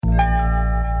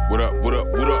up, what up,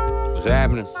 what up? What's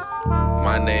happening?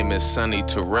 My name is Sonny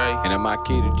Teray. And I'm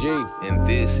Akita G. And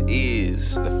this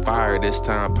is the Fire This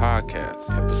Time podcast.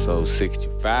 Episode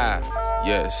 65.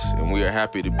 Yes, and we are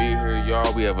happy to be here,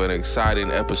 y'all. We have an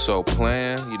exciting episode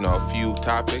planned. You know, a few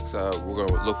topics we're going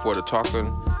to look forward to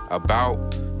talking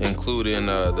about, including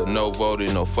the No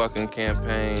Voting, No Fucking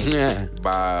campaign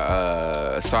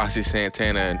by Saucy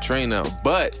Santana and Trina,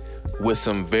 but with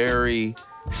some very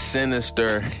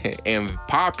sinister and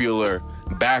popular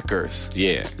backers.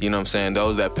 Yeah. You know what I'm saying?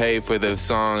 Those that paid for the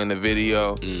song and the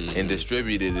video and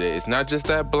distributed it. It's not just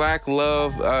that black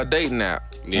love dating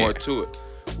app. More to it.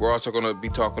 We're also going to be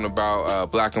talking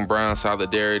about black and brown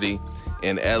solidarity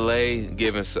in L.A.,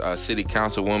 giving city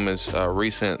councilwoman's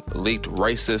recent leaked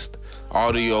racist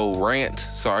audio rant.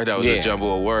 Sorry, that was a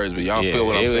jumble of words, but y'all feel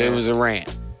what I'm saying? It was a rant.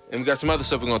 And we got some other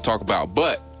stuff we're going to talk about.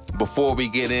 But before we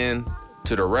get in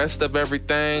to the rest of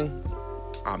everything,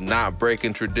 I'm not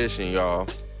breaking tradition, y'all.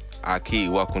 Aki,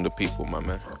 welcome to people, my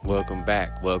man. Welcome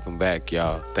back,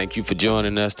 y'all. Thank you for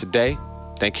joining us today.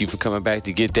 Thank you for coming back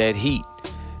to get that heat.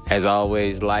 As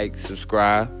always, like,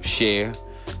 subscribe, share,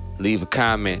 leave a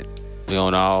comment. We're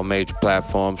on all major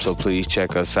platforms, so please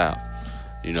check us out.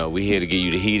 You know, we're here to give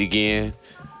you the heat again.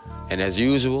 And as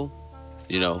usual,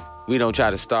 you know, we don't try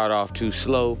to start off too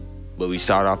slow, but we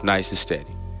start off nice and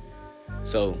steady.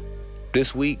 So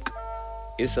this week,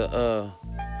 it's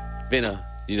been a,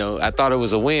 you know, I thought it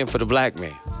was a win for the black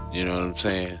man. You know what I'm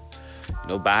saying? You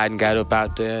know, Biden got up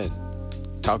out there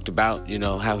and talked about, you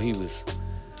know, how he was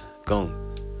going to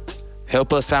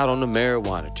help us out on the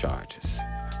marijuana charges.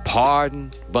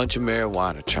 Pardon a bunch of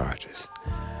marijuana charges.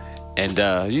 And,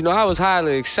 you know, I was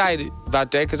highly excited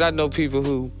about that because I know people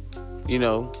who, you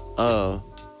know,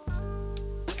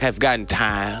 have gotten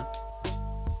time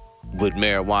with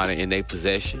marijuana in their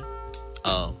possession.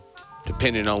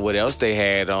 Depending on what else they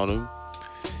had on them,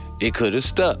 it could have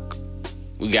stuck.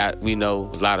 We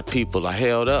know a lot of people are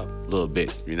held up a little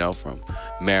bit, you know, from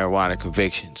marijuana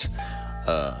convictions,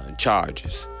 and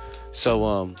charges.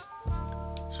 So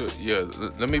yeah,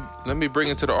 let me bring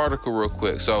it to the article real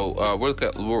quick. So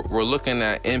we're looking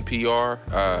at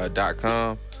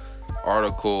NPR.com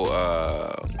article.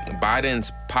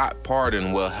 Biden's pot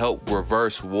pardon will help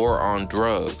reverse war on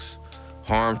drugs.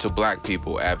 Harm to black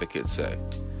people, advocates say.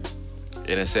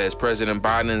 And it says President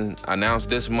Biden announced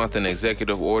this month an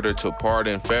executive order to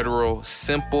pardon federal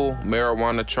simple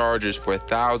marijuana charges for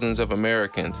thousands of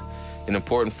Americans. An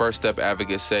important first step,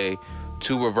 advocates say,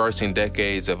 to reversing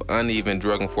decades of uneven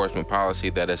drug enforcement policy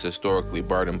that has historically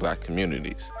burdened black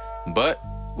communities. But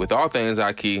with all things,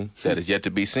 Aki, that is yet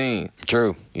to be seen.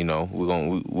 True. You know,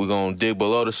 we're gonna dig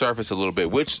below the surface a little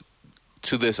bit, which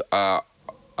to this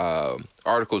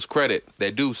article's credit,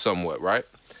 they do somewhat, right?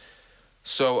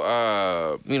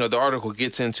 So, you know, the article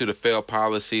gets into the failed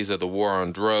policies of the war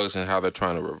on drugs and how they're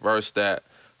trying to reverse that.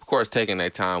 Of course, taking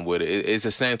their time with it. It's the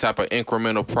same type of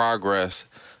incremental progress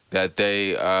that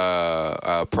they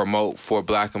promote for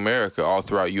Black America all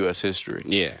throughout U.S. history.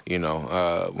 Yeah. You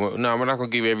know, we're not going to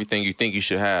give you everything you think you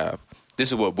should have. This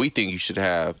is what we think you should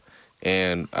have,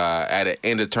 and at an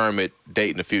indeterminate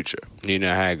date in the future. You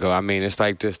know how it go. I mean, it's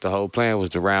like this. The whole plan was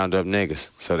to round up niggas,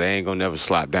 so they ain't going to never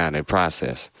slop down their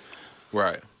process.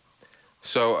 Right.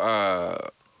 So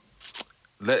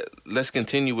let's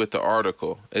continue with the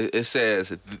article. It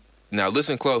says, now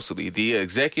listen closely. The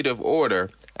executive order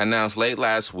announced late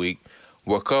last week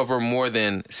will cover more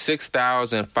than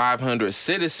 6,500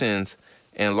 citizens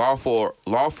and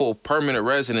lawful permanent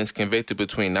residents convicted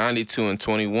between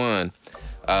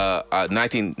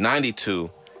 1992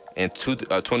 and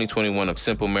 2021 of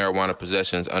simple marijuana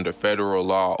possessions under federal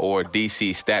law or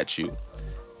D.C. statute.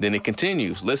 Then it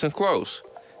continues. Listen close.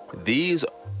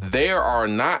 There are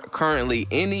not currently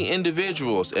any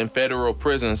individuals in federal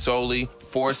prison solely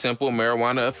for simple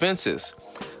marijuana offenses.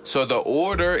 So the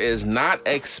order is not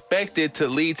expected to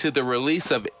lead to the release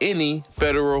of any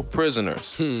federal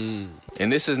prisoners. And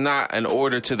this is not an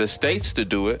order to the states to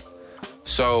do it.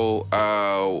 So,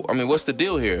 I mean, what's the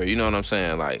deal here? You know what I'm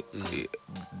saying? Like,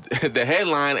 the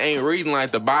headline ain't reading like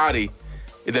the body,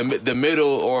 the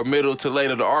middle to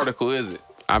late of the article, is it?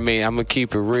 I mean, I'm going to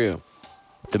keep it real.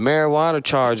 The marijuana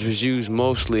charge was used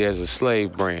mostly as a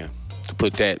slave brand to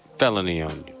put that felony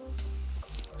on you.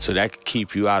 So that could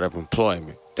keep you out of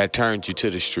employment. That turns you to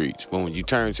the streets. When you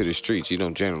turn to the streets, you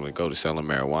don't generally go to selling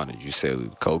marijuana. You sell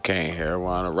cocaine,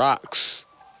 heroin, or rocks.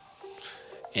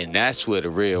 And that's where the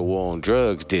real war on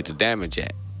drugs did the damage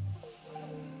at.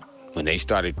 When they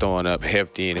started throwing up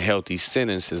hefty and healthy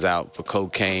sentences out for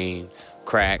cocaine,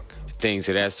 crack, things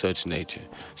of that such nature.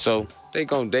 So they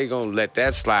gonna let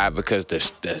that slide because the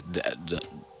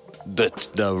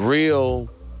real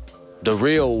the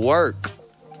real work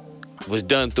was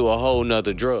done through a whole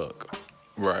nother drug.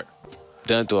 Right.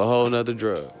 Done through a whole nother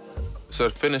drug. So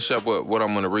to finish up with what I'm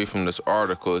going to read from this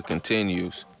article, it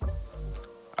continues.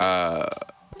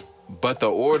 But the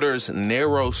order's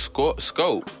narrow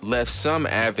scope left some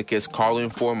advocates calling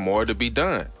for more to be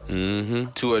done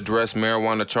to address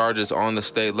marijuana charges on the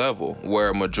state level, where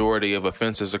a majority of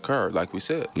offenses occur, like we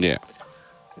said. Yeah.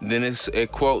 Then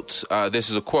it quotes, this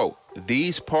is a quote,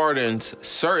 "These pardons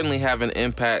certainly have an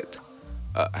impact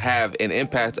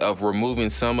of removing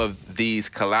some of these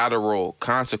collateral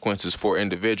consequences for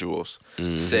individuals,"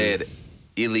 said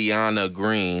Ileana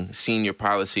Green, senior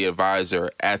policy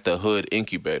advisor at the Hood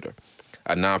Incubator,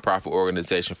 a nonprofit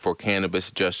organization for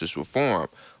cannabis justice reform.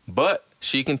 But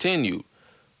she continued,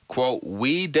 quote,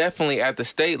 "We definitely at the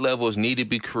state levels need to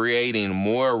be creating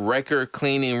more record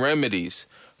cleaning remedies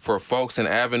for folks and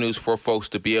avenues for folks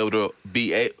to be able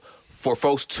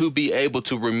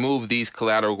to remove these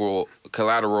collateral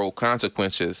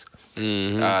consequences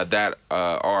that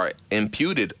are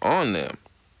imputed on them.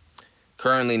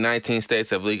 Currently, 19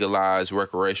 states have legalized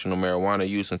recreational marijuana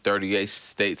use, and 38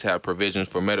 states have provisions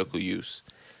for medical use."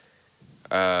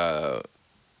 This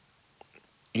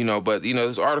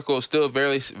article is still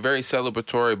very, very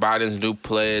celebratory. Biden's new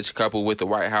pledge, coupled with the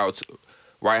White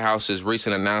House's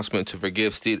recent announcement to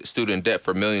forgive student debt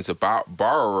for millions of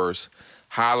borrowers,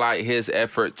 highlight his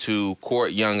effort to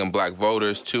court young and black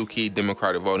voters, two key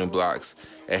Democratic voting blocks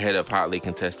ahead of hotly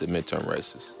contested midterm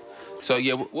races. So,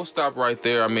 yeah, we'll stop right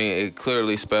there. I mean, it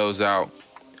clearly spells out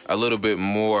a little bit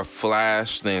more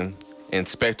flash and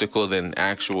spectacle than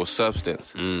actual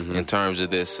substance in terms of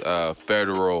this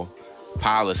federal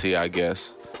policy, I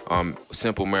guess,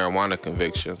 simple marijuana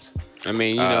convictions. I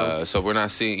mean, so we're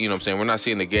not seeing, we're not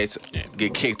seeing the gates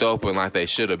get kicked open like they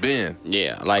should have been.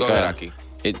 Yeah, like Go ahead, Aki.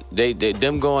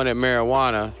 Them going at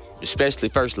marijuana, especially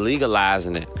first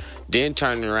legalizing it, then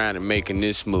turning around and making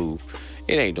this move,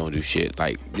 it ain't gonna do shit.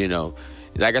 Like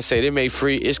I said,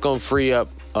 it's gonna free up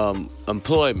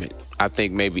employment. I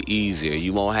think maybe easier.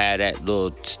 You won't have that little,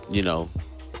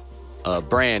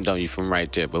 brand on you from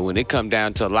right there. But when it come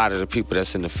down to a lot of the people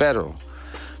that's in the federal,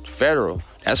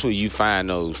 that's where you find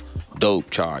those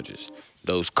dope charges,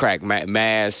 those crack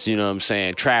mass,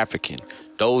 trafficking.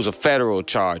 Those are federal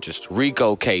charges,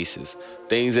 RICO cases,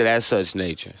 things of that such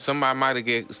nature. Somebody might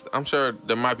I'm sure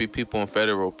there might be people in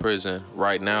federal prison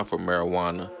right now for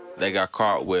marijuana. They got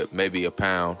caught with maybe a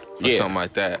pound or something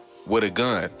like that with a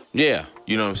gun. Yeah.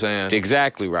 You know what I'm saying?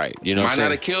 Exactly right. You know what I'm saying? Might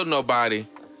not have killed nobody,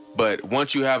 but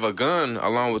once you have a gun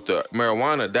along with the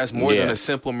marijuana, that's more than a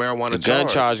simple marijuana charge. The gun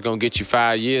charge is going to get you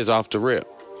 5 years off the rip.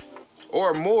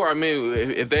 Or more. I mean,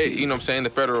 if they, the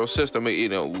federal system, we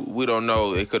don't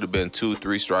know. It could have been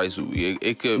 2-3 strikes.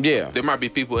 It could. Yeah. There might be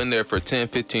people in there for 10,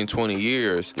 15, 20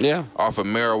 years off of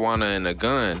marijuana and a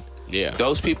gun. Yeah.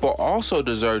 Those people also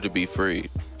deserve to be freed,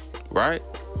 right?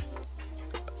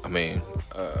 I mean,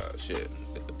 shit.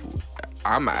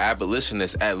 I'm an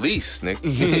abolitionist at least, Nick.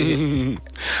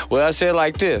 Well, I say it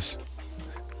like this.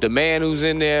 The man who's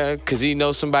in there because he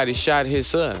knows somebody shot his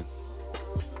son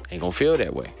ain't going to feel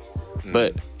that way.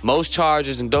 But most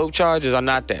charges and dope charges are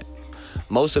not that.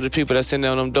 Most of the people that's in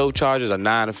there on them dope charges are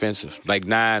non-offensive, like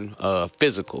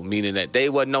non-physical, meaning that they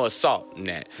wasn't no assault in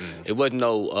that. It wasn't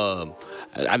no,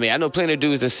 I know plenty of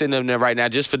dudes that's sitting up there right now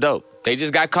just for dope. They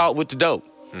just got caught with the dope.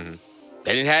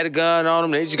 They didn't have a gun on them.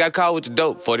 They just got caught with the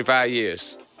dope, 45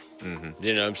 years.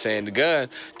 You know what I'm saying? The gun,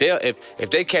 if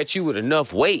they catch you with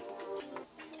enough weight,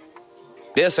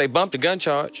 they'll say bump the gun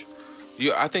charge.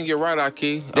 I think you're right,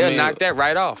 Aki. They'll knock that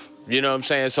right off. You know what I'm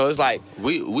saying? So it's like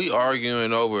we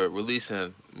arguing over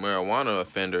releasing marijuana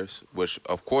offenders, which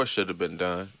of course should have been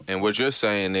done. And what you're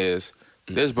saying is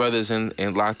there's brothers in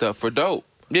locked up for dope.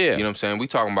 Yeah, you know what I'm saying? We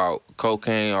talking about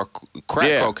cocaine or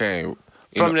crack cocaine.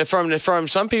 From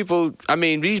some people, I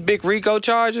mean, these big RICO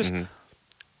charges.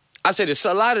 I said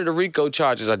a lot of the RICO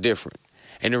charges are different,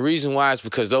 and the reason why is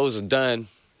because those are done.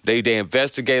 They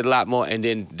investigate a lot more, and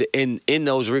then in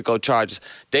those RICO charges,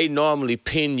 they normally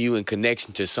pin you in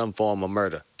connection to some form of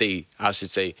murder. They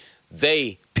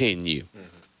pin you.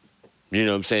 You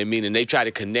know what I'm saying? Meaning they try to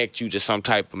connect you to some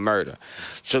type of murder.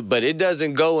 So, but it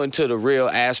doesn't go into the real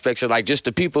aspects of like just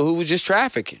the people who were just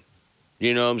trafficking.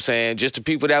 You know what I'm saying? Just the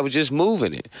people that was just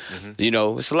moving it.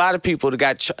 It's a lot of people that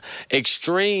got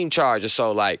extreme charges.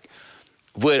 So like,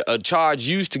 what a charge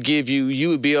used to give you, you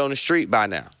would be on the street by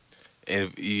now.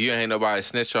 If you ain't nobody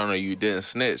snitch on or you didn't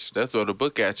snitch, they'll throw the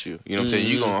book at you. You know what I'm saying?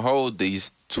 You're going to hold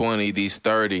these 20, these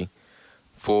 30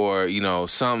 for,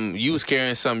 something. You was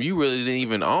carrying something you really didn't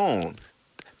even own.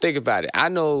 Think about it.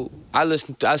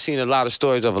 I've seen a lot of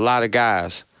stories of a lot of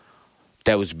guys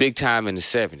that was big time in the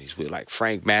 70s with like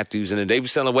Frank Matthews, and they were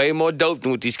selling way more dope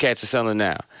than what these cats are selling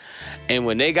now. And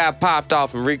when they got popped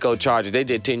off in RICO charges, they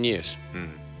did 10 years.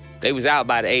 They was out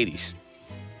by the 80s.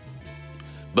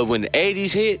 But when the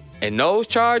 80s hit and those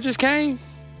charges came,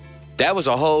 that was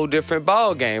a whole different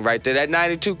ball game right there. That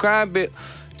 92 crime bill,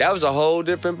 that was a whole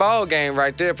different ball game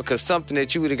right there, because something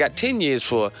that you would have got 10 years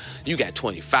for, you got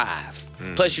 25.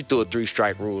 Plus you threw a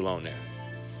 3-strike rule on there.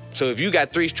 So if you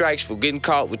got 3 strikes for getting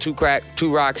caught with 2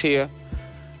 rocks here,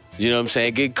 you know what I'm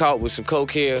saying, getting caught with some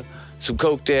coke here, some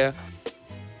coke there,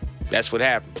 that's what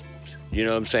happened. You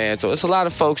know what I'm saying? So it's a lot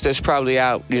of folks that's probably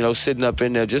out, you know, sitting up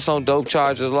in there just on dope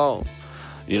charges alone.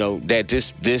 You know, that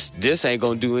this ain't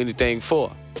gonna do anything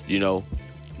for, you know.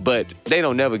 But they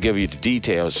don't never give you the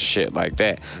details and shit like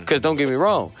that. Because don't get me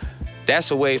wrong,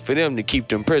 that's a way for them to keep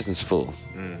them prisons full.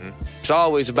 It's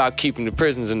always about keeping the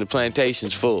prisons and the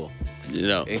plantations full, you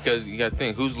know. Because you got to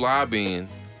think, who's lobbying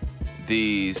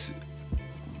these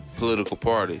political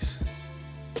parties?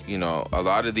 You know, a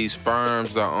lot of these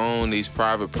firms that own these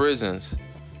private prisons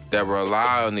that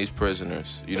rely on these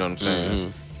prisoners, you know what I'm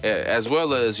saying? As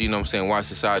well as, you know what I'm saying, white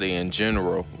society in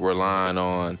general relying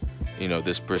on, you know,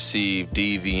 this perceived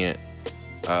deviant,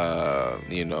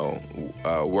 you know,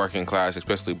 working class,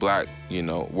 especially black, you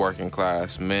know, working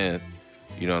class men,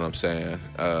 you know what I'm saying,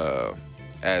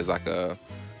 as like a,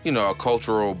 you know, a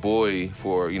cultural buoy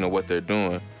for, you know, what they're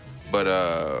doing. But,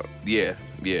 yeah,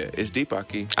 it's deep,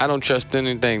 Aki. I don't trust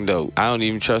anything, though. I don't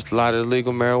even trust a lot of the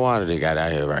legal marijuana they got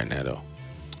out here right now, though.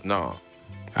 No.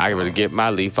 I gotta get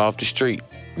my leaf off the street.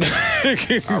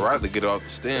 I'd rather get off the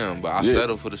stem, but I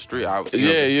settle for the street.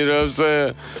 You know what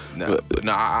I'm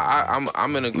saying?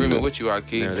 I'm in agreement with you,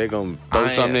 Aki. They're gonna throw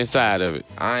something inside of it.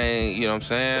 I ain't, you know what I'm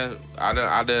saying?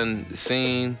 I done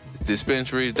seen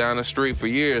dispensaries down the street for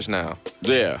years now.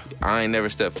 Yeah. I ain't never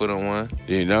stepped foot on one.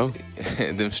 You know?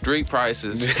 Them street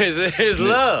prices. It's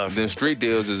love. Them street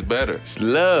deals is better. It's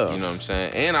love. You know what I'm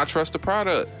saying? And I trust the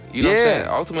product. You know what I'm saying?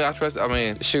 Ultimately, I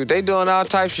trust, shoot, they doing all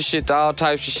types of shit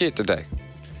today.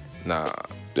 Nah.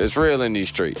 It's real in these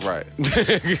streets. Right.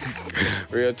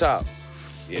 Real talk.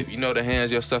 If you know the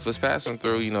hands your stuff is passing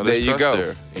through, you know, there's there you trust go.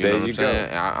 there. You know what I'm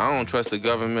saying? I don't trust the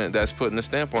government that's putting the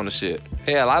stamp on the shit.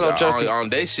 Hell, I don't trust on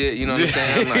their shit, you know what I'm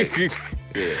saying? Like,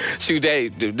 yeah.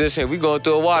 Shoot, we going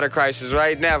through a water crisis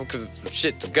right now because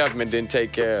shit the government didn't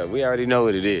take care of. We already know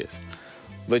what it is.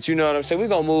 But you know what I'm saying? We're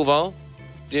going to move on.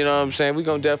 You know what I'm saying? We're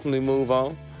going to definitely move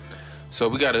on. So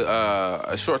we got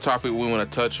a short topic we want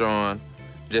to touch on.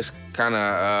 Just kind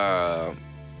of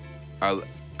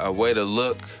a way to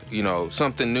look, you know,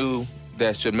 something new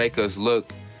that should make us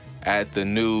look at the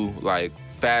new, like,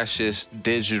 fascist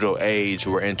digital age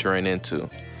we're entering into,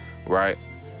 right?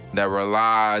 That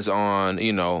relies on,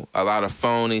 you know, a lot of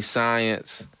phony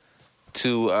science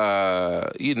to,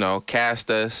 you know, cast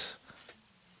us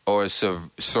or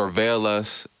surveil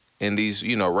us in these,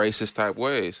 you know, racist type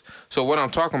ways. So what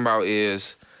I'm talking about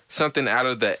is something out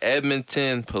of the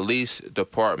Edmonton Police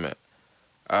Department.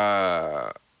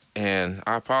 And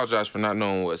I apologize for not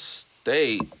knowing what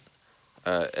state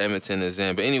Edmonton is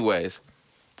in. But anyways,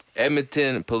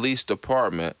 Edmonton Police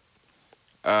Department,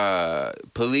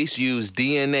 police use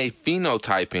DNA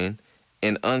phenotyping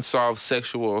in unsolved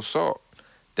sexual assault.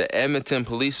 The Edmonton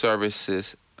Police Service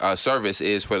is,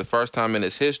 for the first time in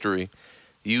its history,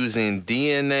 using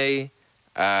DNA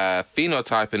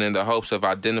phenotyping in the hopes of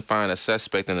identifying a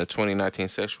suspect in a 2019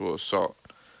 sexual assault.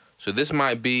 So this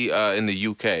might be in the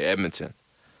UK, Edmonton.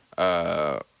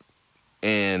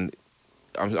 And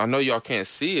I know y'all can't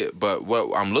see it, but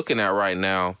what I'm looking at right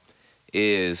now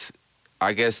is,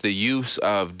 I guess, the use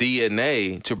of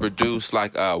DNA to produce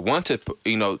like a wanted,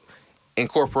 you know,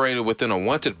 incorporated within a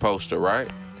wanted poster, right?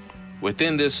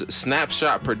 Within this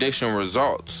snapshot prediction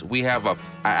results, we have a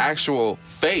actual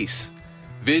face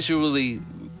visually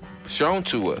shown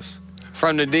to us.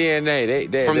 From the DNA.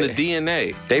 The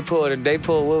DNA. They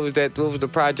pulled, what was the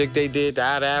project they did, the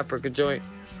Out of Africa joint?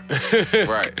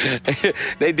 Right.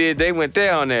 They went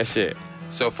there on that shit.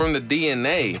 So from the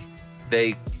DNA,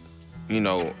 they, you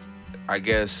know, I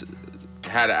guess,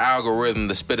 had an algorithm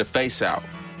to spit a face out.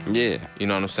 Yeah. You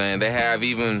know what I'm saying? They have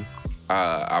even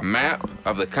a map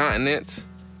of the continents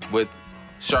with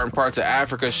certain parts of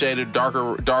Africa shaded dark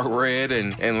red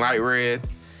and light red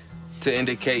to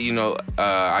indicate, you know,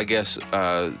 I guess,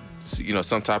 you know,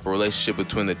 some type of relationship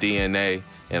between the DNA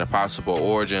and a possible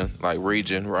origin, like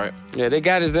region, right? Yeah, they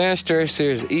got his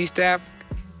ancestry as East Africa.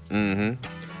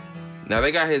 Mm-hmm. Now,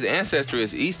 they got his ancestry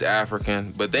as East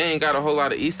African, but they ain't got a whole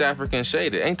lot of East African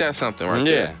shaded. Ain't that something right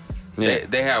there? Yeah.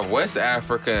 They have West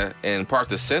Africa and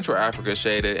parts of Central Africa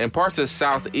shaded and parts of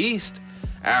Southeast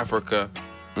Africa.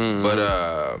 Mm-hmm.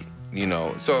 But You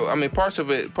know, so I mean, parts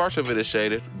of it is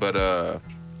shaded, but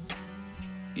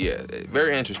yeah,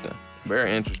 very interesting.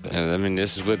 Very interesting. And I mean,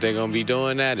 this is what they're gonna be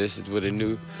doing now. This is what a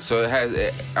new. So it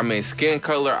has, I mean, skin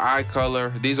color, eye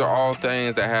color. These are all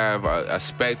things that have a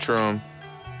spectrum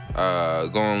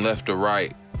going left to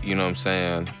right. You know what I'm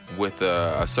saying? With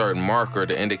a certain marker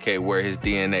to indicate where his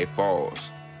DNA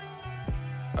falls.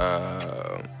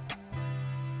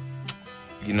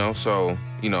 You know, so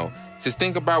just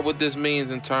think about what this means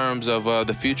in terms of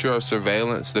the future of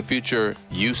surveillance, the future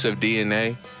use of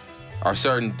DNA. Are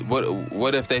certain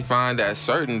what if they find that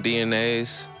certain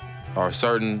DNAs or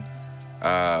certain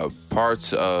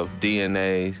parts of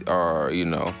DNA are, you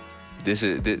know,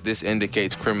 this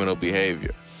indicates criminal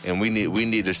behavior, and we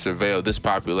need to surveil this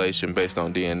population based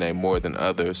on DNA more than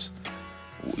others.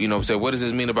 You know what I'm saying? What does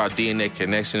this mean about DNA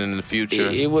connection in the future?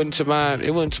 It wouldn't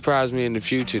surprise me in the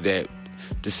future that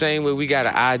the same way we got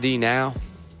an ID now,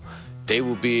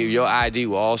 your ID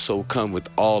will also come with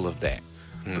all of that.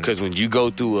 Because when you go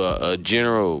through a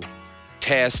general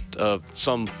test of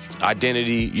some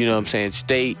identity, you know what I'm saying,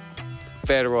 state,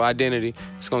 federal identity,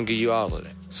 it's going to give you all of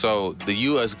that. So the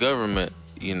U.S. government,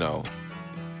 you know,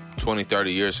 20,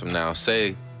 30 years from now,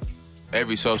 say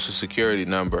every Social Security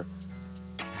number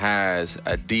has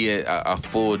a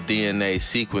full DNA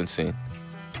sequencing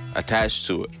attached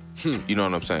to it. You know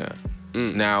what I'm saying?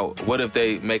 Now, what if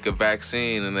they make a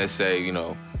vaccine and they say, you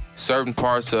know, certain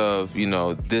parts of, you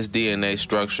know, this DNA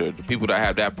structure, the people that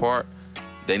have that part,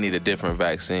 they need a different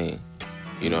vaccine.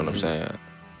 You know what I'm saying?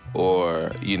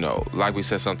 Or, you know, like we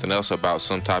said something else about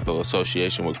some type of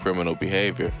association with criminal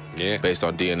behavior based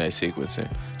on DNA sequencing.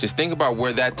 Just think about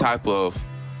where that type of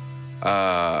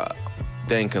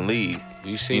thing can lead.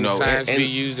 You've seen science be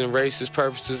used in racist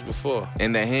purposes before.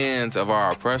 In the hands of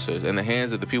our oppressors, in the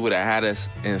hands of the people that had us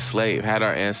enslaved, had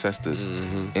our ancestors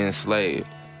enslaved,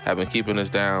 have been keeping us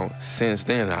down since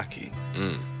then, Aki.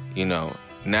 You know,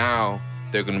 now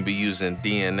they're going to be using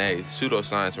DNA,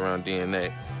 pseudoscience around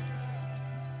DNA,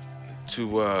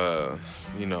 to,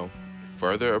 you know,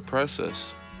 further oppress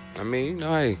us. I mean, you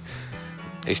know, hey,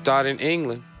 they start in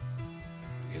England.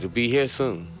 It'll be here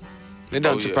soon. It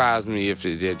doesn't surprise me if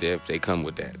they come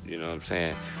with that. You know what I'm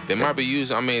saying? They might be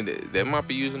using. I mean, they might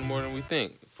be using more than we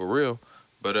think, for real.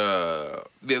 But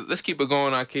let's keep it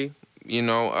going, Aki. You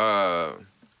know,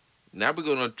 now we're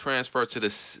gonna transfer to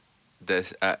this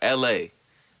L.A.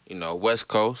 You know, West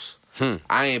Coast.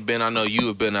 I ain't been. I know you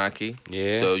have been, Aki.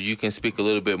 Yeah. So you can speak a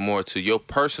little bit more to your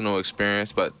personal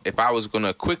experience. But if I was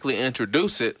gonna quickly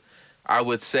introduce it, I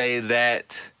would say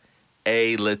that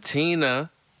a Latina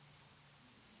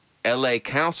L.A.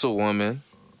 councilwoman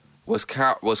was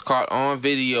caught on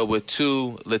video with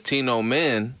two Latino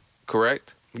men,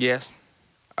 correct? Yes.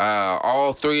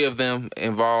 All three of them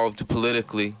involved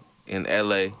politically in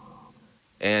L.A.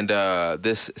 And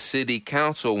this city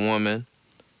councilwoman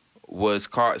was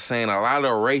caught saying a lot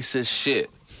of racist shit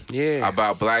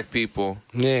about black people.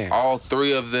 Yeah. All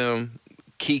three of them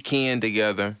kikiing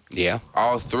together. Yeah.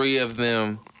 All three of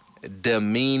them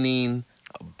demeaning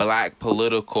black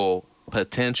political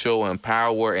potential and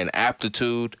power and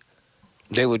aptitude.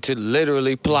 They were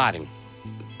literally plotting.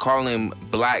 Calling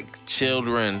black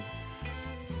children,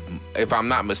 if I'm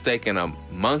not mistaken, a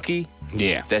monkey.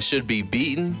 Yeah. That should be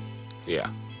beaten. Yeah.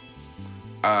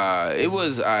 It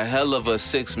was a hell of a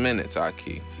 6 minutes,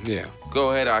 Aki. Yeah.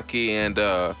 Go ahead, Aki, and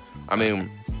I mean,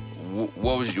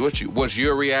 what's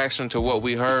your reaction to what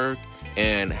we heard,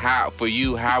 and how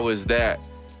is that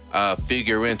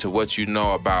figure into what you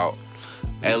know about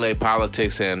LA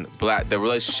politics and the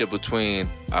relationship between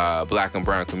black and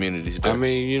brown communities there? I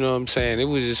mean, you know what I'm saying? It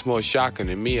was just more shocking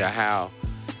to me how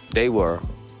they were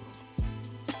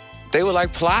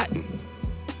like plotting,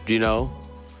 you know,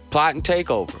 plotting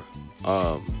takeover.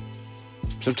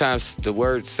 Sometimes the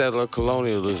word settler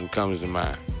colonialism comes to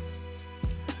mind.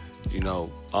 You know,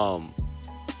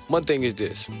 one thing is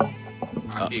this.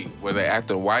 Were they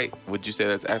acting white? Would you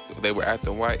say they were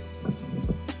acting white?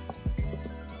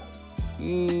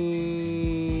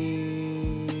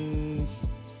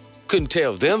 Couldn't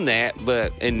tell them that,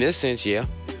 but in this sense, yeah.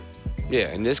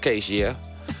 Yeah, in this case, yeah.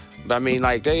 But I mean,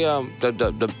 like they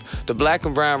the black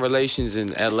and brown relations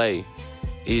in LA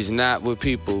is not what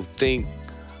people think.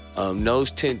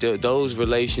 Those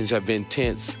relations have been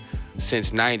tense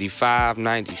since 95,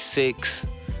 96.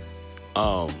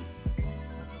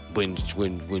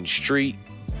 When street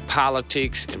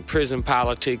politics and prison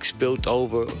politics spilled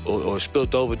over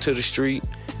to the street,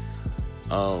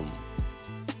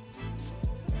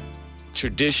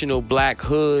 traditional black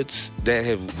hoods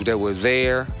that were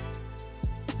there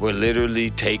were literally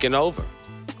taken over.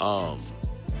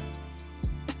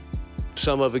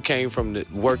 some of it came from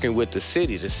working with the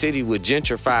city. The city would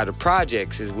gentrify the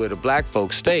projects is where the black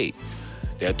folks stayed.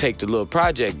 They'll take the little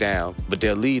project down, but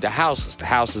they'll leave the houses. The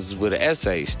houses is where the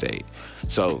essays stayed.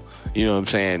 So, you know what I'm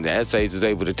saying? The essays was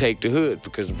able to take the hood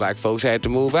because the black folks had to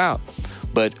move out.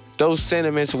 But those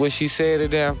sentiments of what she said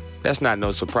in there, that's not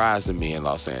no surprise to me in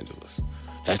Los Angeles.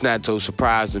 That's not so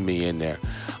surprise to me in there.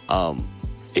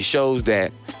 It shows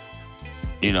that,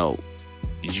 you know,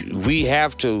 we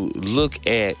have to look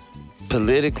at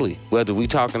politically, whether we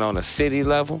talking on a city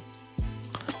level,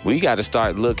 we got to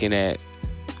start looking at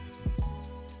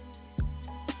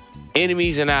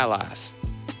enemies and allies.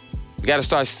 We got to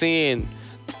start seeing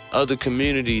other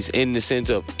communities in the sense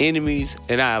of enemies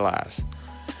and allies.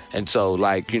 And so,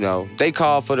 like, you know, they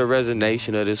called for the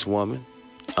resignation of this woman.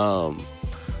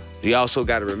 You also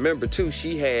got to remember, too,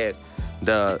 she had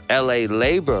the LA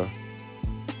Labor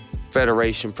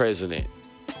Federation president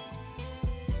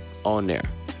on there.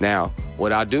 Now,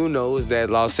 what I do know is that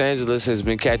Los Angeles has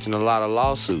been catching a lot of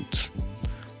lawsuits,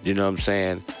 you know what I'm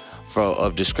saying,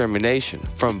 of discrimination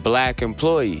from black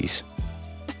employees,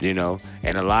 you know,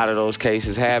 and a lot of those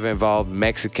cases have involved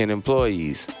Mexican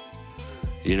employees,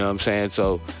 you know what I'm saying?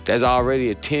 So there's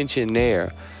already a tension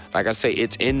there. Like I say,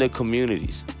 it's in the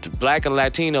communities. The black and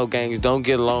Latino gangs don't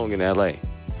get along in LA,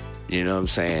 you know what I'm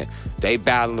saying? They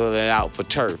battle it out for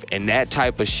turf, and that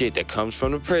type of shit that comes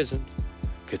from the prison,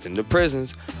 because in the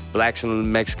prisons, blacks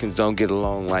and Mexicans don't get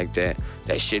along like that.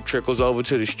 That shit trickles over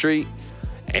to the street,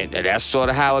 and that's sort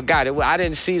of how it got. I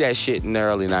didn't see that shit in the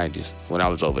early 90s when I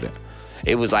was over there.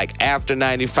 It was like after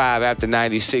 95, after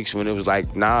 96, when it was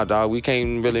like, nah, dog, we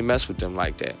can't really mess with them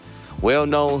like that.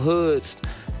 Well-known hoods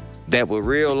that were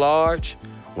real large,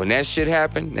 when that shit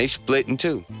happened, they split in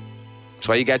two. That's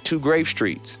why you got two Grape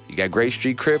Streets. You got Grape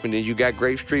Street Crip, and then you got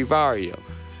Grape Street Vario.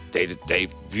 They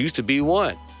used to be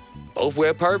one. Both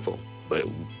wear purple, but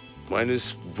one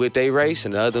is with their race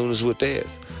and the other one is with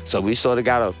theirs. So we sort of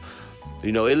got to,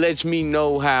 you know, it lets me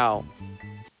know how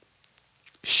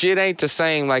shit ain't the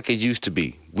same like it used to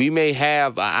be. We may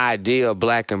have an idea of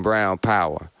black and brown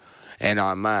power in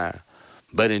our mind,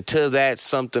 but until that's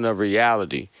something of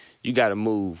reality, you got to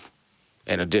move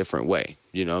in a different way.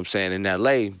 You know what I'm saying? In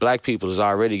L.A., black people is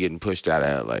already getting pushed out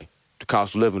of L.A. The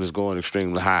cost of living is going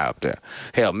extremely high up there.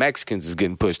 Hell, Mexicans is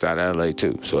getting pushed out of L.A.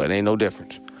 too, so it ain't no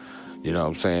difference. You know what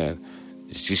I'm saying?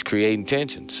 It's just creating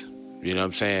tensions. You know what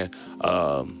I'm saying?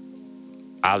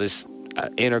 All this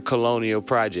intercolonial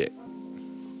project.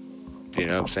 You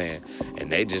know what I'm saying?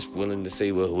 And they just willing to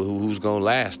see, well, who's going to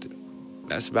last it.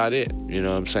 That's about it. You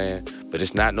know what I'm saying? But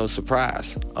it's not no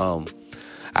surprise.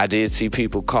 I did see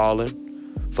people calling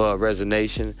for a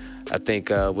resignation. I think,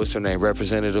 what's her name,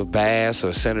 Representative Bass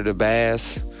or Senator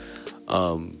Bass.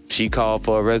 She called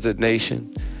for a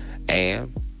resignation,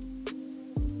 and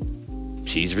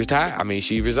she's retired. I mean,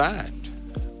 she resigned.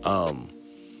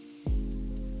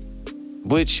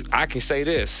 Which I can say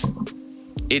this,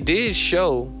 it did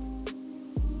show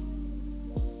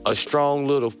a strong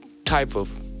little type of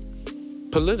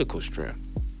political strength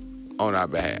on our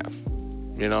behalf.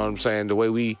 You know what I'm saying? The way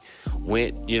we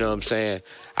went, you know what I'm saying?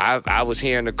 I was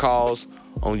hearing the calls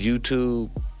on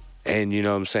YouTube and, you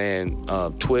know what I'm saying,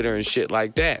 Twitter and shit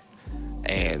like that.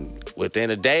 And within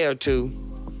a day or two,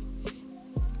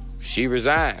 she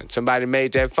resigned. Somebody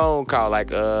made that phone call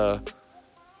like,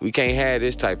 we can't have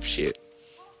this type of shit,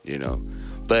 you know?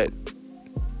 But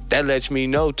that lets me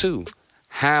know, too,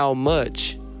 how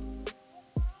much,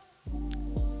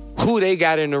 who they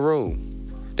got in the room.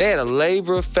 They had a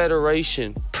Labor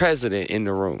Federation president in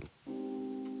the room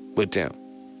with them.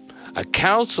 A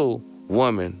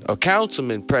councilwoman, a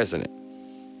councilman president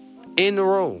in the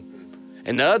room.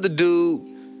 And the other dude,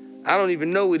 I don't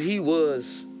even know what he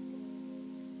was,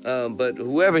 but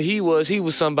whoever he was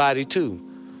somebody too.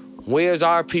 Where's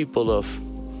our people of,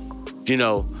 you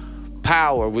know,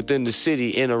 power within the city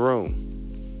in a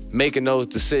room, making those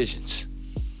decisions?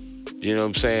 You know what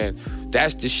I'm saying?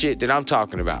 That's the shit that I'm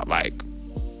talking about. Like,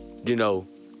 you know,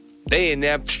 they in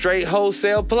there straight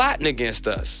wholesale plotting against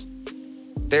us.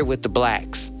 They're with the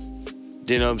blacks.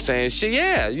 You know what I'm saying? Shit,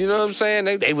 yeah, you know what I'm saying?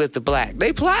 They with the black.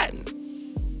 They plotting.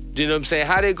 You know what I'm saying?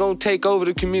 How they gonna take over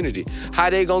the community? How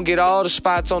they gonna get all the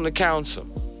spots on the council?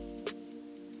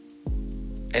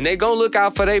 And they gonna look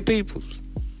out for their peoples.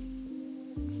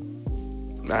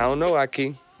 I don't know,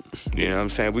 Aki. You know what I'm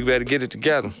saying? We better get it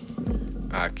together.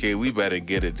 Aki, we better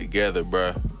get it together,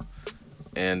 bruh.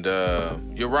 And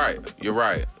you're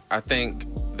right. I think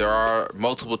there are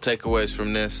multiple takeaways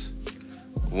from this.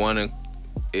 One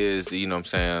is, you know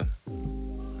what I'm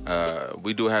saying,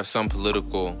 we do have some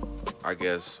political, I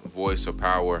guess, voice or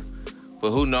power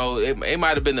But who knows? It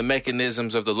might have been the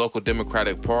mechanisms of the local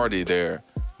Democratic Party there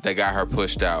that got her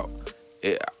pushed out.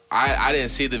 I didn't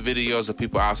see the videos of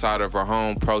people outside of her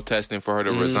home protesting for her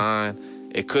to resign.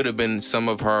 It could have been some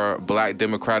of her black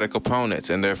Democratic opponents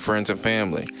and their friends and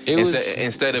family.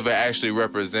 Instead of it actually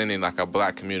representing like a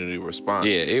black community response.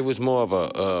 Yeah, it was more of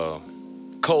a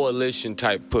coalition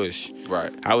type push.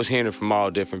 Right. I was hearing it from all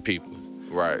different people.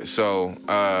 Right. So,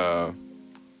 but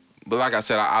like I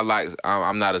said,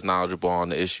 I'm not as knowledgeable on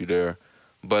the issue there.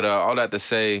 But all that to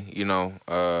say,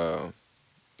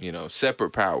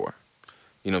 separate power,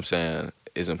 you know what I'm saying,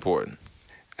 is important.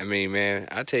 I mean, man,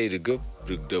 I tell you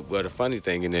the funny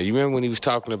thing in there. You remember when he was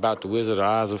talking about the Wizard of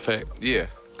Oz effect? Yeah.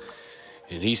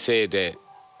 And he said that,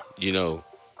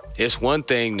 it's one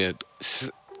thing to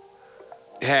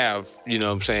have,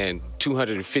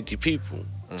 250 people.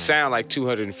 Sound like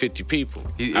 250 people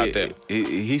out there.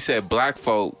 He said black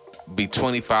folk be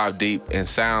 25 deep and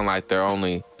sound like they're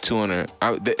only 200,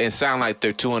 and sound like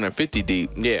they're 250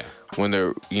 deep. Yeah. When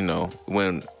they're,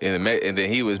 and then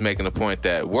he was making the point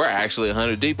that we're actually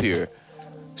 100 deep here.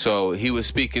 So he was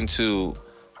speaking to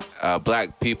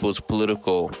black people's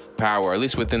political power, at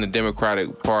least within the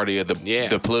Democratic Party or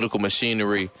the political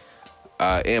machinery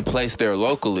in place there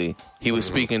locally. He was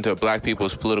speaking to black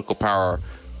people's political power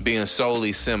being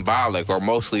solely symbolic or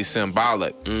mostly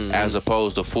symbolic as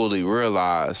opposed to fully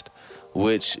realized,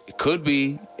 which could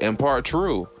be in part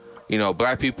true.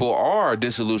 Black people are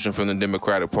disillusioned from the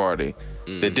Democratic Party.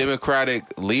 The Democratic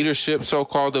leadership,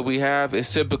 so-called, that we have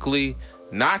is typically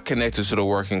not connected to the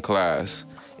working class.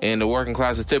 And the working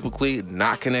class is typically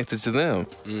not connected to them.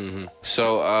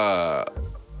 So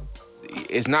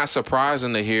it's not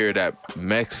surprising to hear that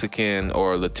Mexican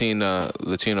or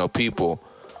Latino people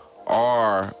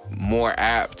are more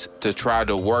apt to try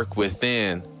to work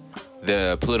within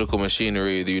the political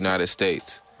machinery of the United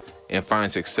States and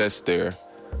find success there.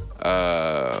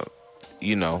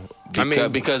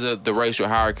 Because of the racial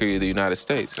hierarchy of the United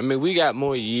States. I mean, we got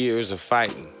more years of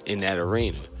fighting in that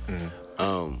arena.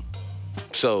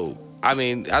 So, I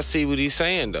mean, I see what he's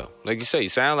saying, though. Like you say, you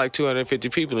sound like 250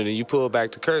 people, and then you pull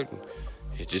back the curtain.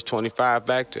 It's just 25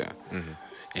 back there.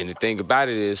 And the thing about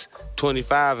it is,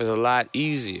 25 is a lot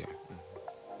easier.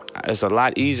 It's a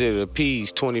lot easier to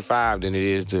appease 25 than it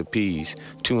is to appease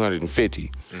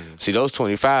 250. See, those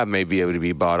 25 may be able to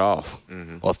be bought off.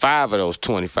 Or 5 of those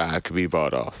 25 could be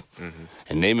bought off.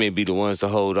 And they may be the ones to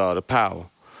hold all the power.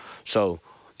 So,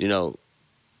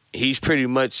 he's pretty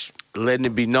much letting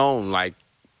it be known, like,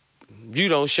 you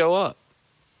don't show up.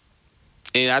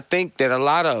 And I think that a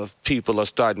lot of people are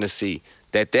starting to see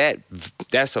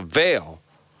that's a veil.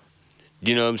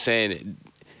 You know what I'm saying?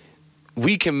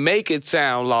 We can make it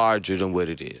sound larger than what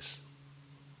it is.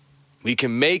 We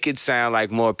can make it sound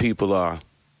like more people are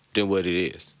than what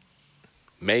it is.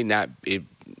 May not,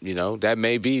 that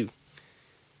may be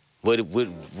what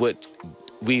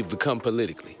we've become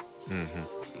politically.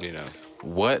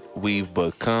 What we've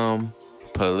become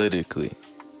politically.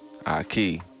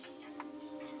 Key.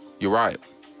 You're right.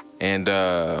 And,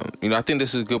 I think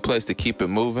this is a good place to keep it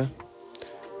moving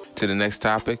to the next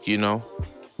topic,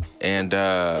 And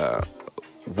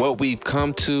what we've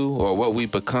come to or what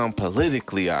we've become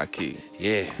politically, Aki.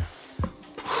 Yeah.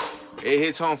 It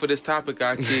hits home for this topic,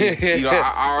 Aki.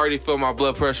 I already feel my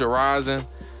blood pressure rising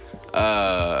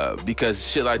because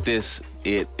shit like this,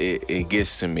 it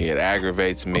gets to me. It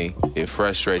aggravates me. It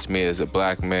frustrates me as a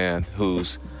black man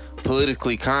who's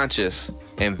politically conscious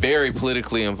and very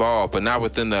politically involved, but not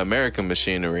within the American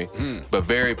machinery, but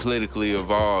very politically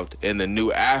involved in the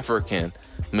new African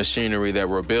machinery that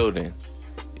we're building.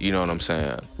 You know what I'm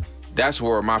saying? That's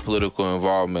where my political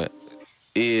involvement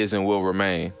is and will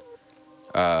remain.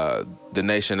 The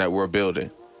nation that we're building.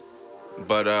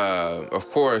 But, of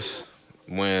course,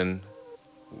 when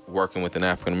working within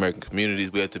African American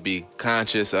communities, we have to be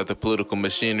conscious of the political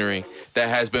machinery that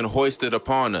has been hoisted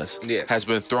upon us, has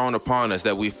been thrown upon us,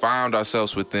 that we found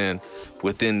ourselves within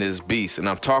this beast. And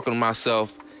I'm talking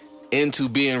myself into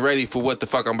being ready for what the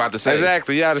fuck I'm about to say.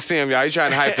 Exactly. You ought to see him, y'all. He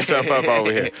trying to hype himself up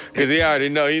over here. Because he already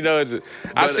know. He knows it.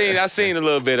 I seen a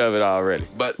little bit of it already.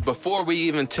 But before we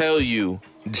even tell you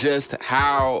just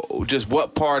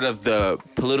what part of the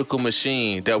political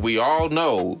machine that we all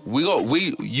know,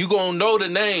 you gonna know the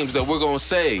names that we're gonna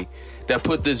say that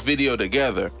put this video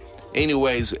together.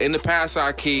 Anyways, in the past,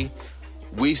 Aki,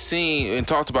 we've seen and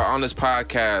talked about on this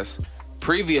podcast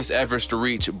previous efforts to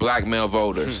reach black male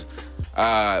voters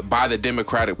by the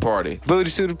Democratic Party. Booty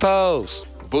to the polls.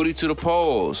 Booty to the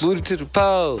polls. Booty to the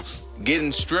polls.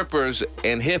 Getting strippers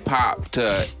and hip hop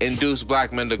to induce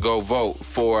black men to go vote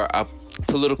for a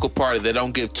political party that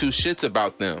don't give two shits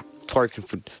about them.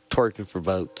 Twerking for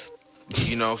votes.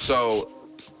 You know, so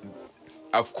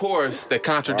of course the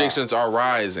contradictions are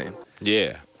rising.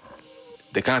 Yeah.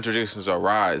 The contradictions are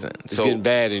rising. It's getting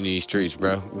bad in these streets,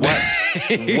 bro.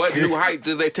 What new height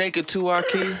did they take it to,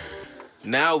 Aki?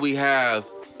 Now we have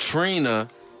Trina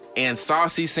and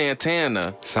Saucy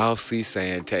Santana. Saucy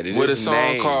Santana. With a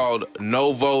song called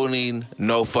No Voting,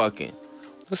 No Fucking.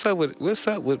 What's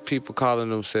up with people calling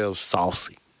themselves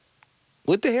saucy?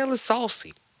 What the hell is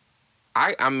saucy?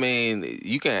 I mean,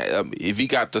 you can if you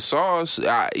got the sauce,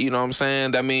 you know what I'm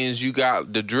saying? That means you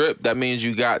got the drip. That means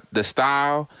you got the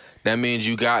style. That means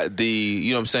you got the,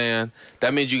 you know what I'm saying?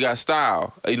 That means you got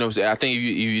style. You know what I'm saying? I think if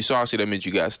you saucy, that means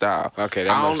you got style. Okay,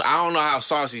 I don't know how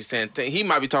Saucy Santana, he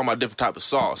might be talking about a different type of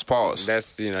sauce. Pause.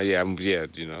 That's, you know,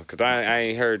 because I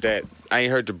ain't heard that. I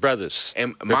ain't heard the brothers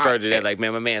refer to that like,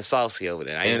 man, my man Saucy over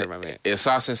there. I ain't heard my man. If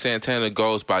Saucy Santana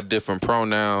goes by different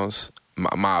pronouns,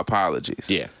 my apologies.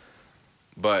 Yeah.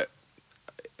 But,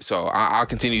 so I'll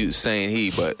continue saying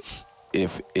he, but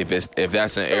if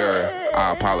that's an error,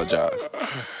 I apologize.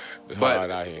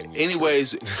 But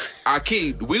anyways,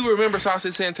 Akeem, we remember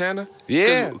Saucy Santana?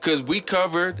 Yeah. Because we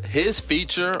covered his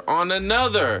feature on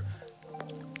another,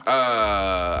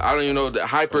 I don't even know, the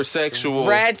hypersexual,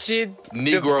 ratchet,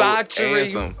 Negro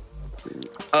debauchery anthem.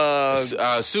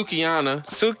 Sukiana.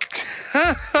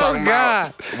 Oh,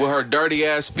 God. With her dirty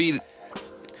ass feet.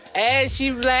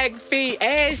 Ashy black feet.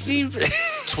 Ashy.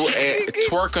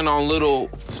 Twerking on little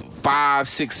 5,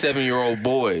 6, 7-year-old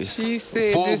boys. She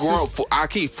said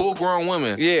full grown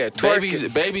women. Yeah,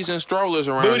 babies and strollers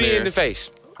around booty there. in the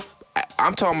face.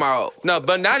 I'm talking about no,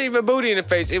 but not even booty in the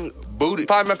face. It was booty.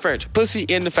 Pardon my French. Pussy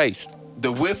in the face.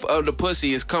 The whiff of the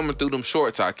pussy is coming through them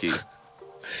shorts, Aki.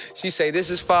 She say, "This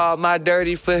is for my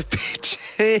dirty foot bitch."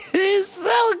 It's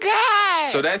so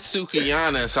good. So that's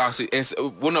Sukiana and Saucy.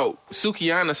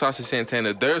 Sukiana and Saucy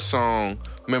Santana. Their song.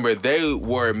 Remember, they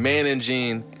were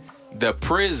managing the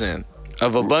prison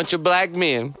of a bunch of black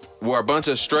men, where a bunch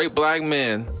of straight black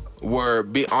men were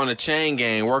on a chain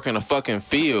gang working a fucking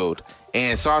field,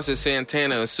 and Saucy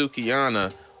Santana and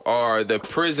Sukiana are the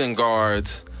prison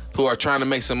guards who are trying to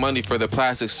make some money for the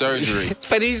plastic surgery.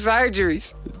 For these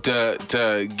surgeries.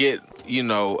 To get, you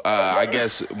know, I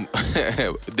guess,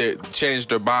 they change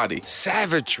their body.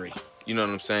 Savagery. You know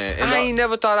what I'm saying? And I ain't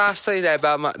never thought I'd say that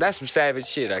about that's some savage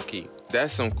shit I keep.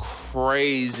 That's some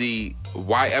crazy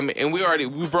white. I mean, and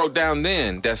we broke down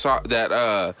then that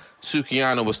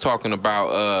Sukiana was talking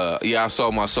about. I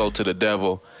sold my soul to the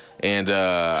devil, and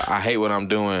I hate what I'm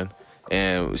doing.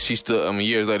 And she still,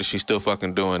 years later, she's still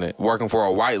fucking doing it, working for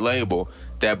a white label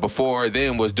that before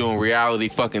then was doing reality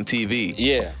fucking TV.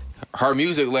 Yeah. Her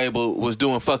music label was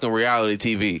doing fucking reality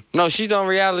TV. No, she's doing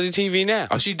reality TV now.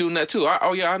 Oh, she doing that too.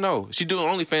 I know. She doing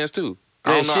OnlyFans too.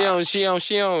 Yeah,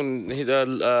 she on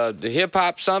the hip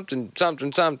hop something,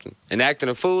 and acting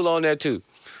a fool on there too.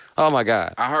 Oh my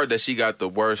God! I heard that she got the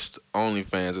worst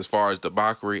OnlyFans as far as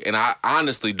debauchery, and I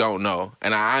honestly don't know,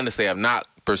 and I honestly have not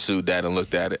pursued that and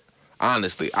looked at it.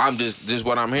 Honestly, I'm just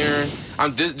what I'm hearing.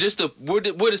 I'm we're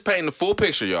just painting the full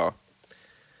picture, y'all.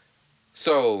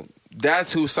 So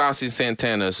that's who Saucy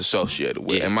Santana is associated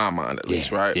with, in my mind at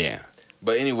least, right? Yeah.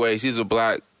 But anyways, he's a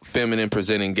black, feminine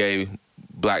presenting gay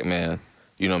black man.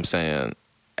 You know what I'm saying?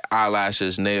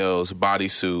 Eyelashes, nails,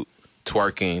 bodysuit,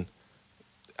 twerking,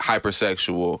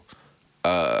 hypersexual,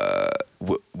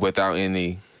 without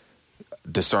any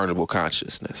discernible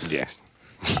consciousness. Yeah.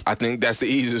 I think that's the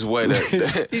easiest way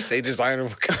to... You say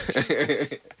discernible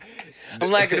consciousness. I'm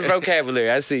liking the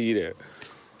vocabulary. I see you there.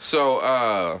 So,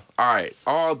 all right.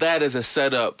 All that is a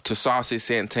setup to Saucy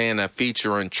Santana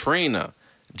featuring Trina.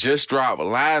 Just dropped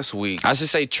last week. I should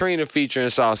say Trina featuring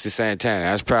Saucy Santana.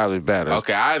 That's probably better.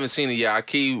 Okay, I haven't seen it yet.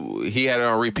 He had it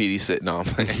on repeat. He said, no.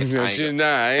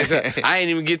 I ain't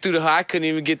even get through I couldn't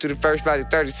even get through the first probably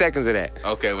 30 seconds of that.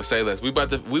 Okay, well, say less. We about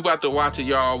to watch it,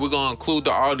 y'all. We're going to include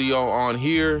the audio on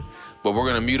here, but we're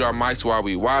going to mute our mics while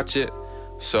we watch it.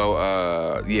 So,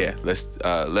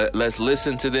 let's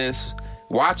listen to this.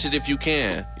 Watch it if you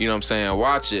can. You know what I'm saying?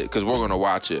 Watch it, because we're going to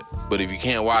watch it. But if you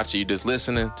can't watch it, you're just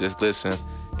listening, just listen.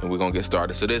 And we're going to get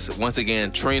started. So this, once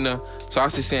again, Trina,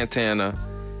 Saucy Santana,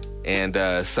 and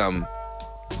some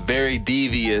very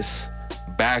devious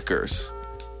backers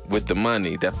with the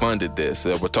money that funded this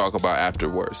that we'll talk about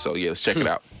afterwards. So, yeah, let's check it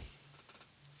out.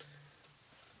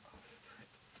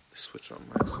 Switch on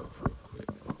myself real quick.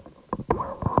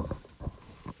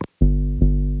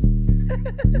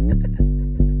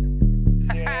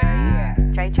 Yeah.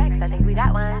 Trey Tracks, I think we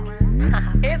got one.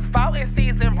 It's voting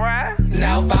season, bruh.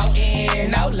 No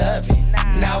voting, no loving.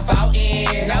 No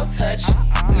voting, no touching.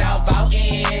 No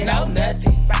voting, no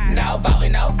nothing. No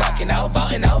voting, no fucking. No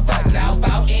voting, no fucking. No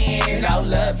voting, no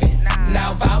loving.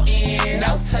 No voting,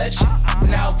 no touch.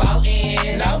 No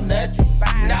voting, no nothing.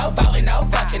 No voting, no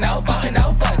fucking, no voting,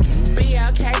 no fucking.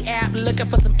 BLK app looking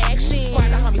for some action. Swear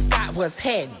the homie Scott was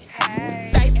happening.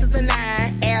 Face is a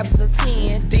 9, abs is a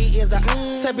 10, D is a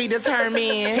to be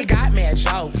determined. He got mad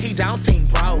jokes, he don't seem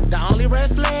broke. The only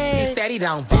red flag, he said he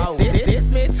don't vote.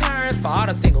 This midterms for all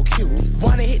the single cuties.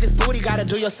 Wanna hit this booty, gotta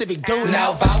do your civic duty.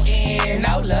 No voting,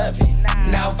 no loving.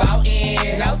 No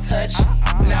voting, no touch.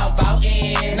 No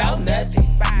voting, no nothing.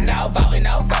 No voting,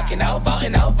 no fucking, no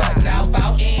voting, no fucking. No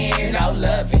voting, no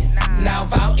loving. No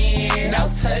voting, no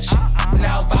touch.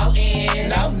 No voting,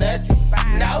 no nothing.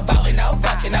 No voting, no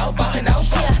fucking, no voting, no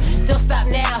fucking. Yeah, don't stop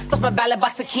now. Stuff my ballot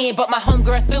box again, but my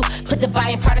homegirl through. Put the buy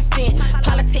in partisan.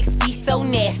 Politics be so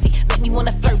nasty. Make me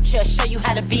wanna flirt ya, show you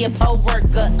how to be a poll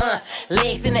worker.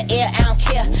 Legs in the air, I don't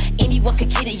care. Anyone can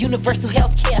get it, universal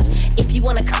health care. If you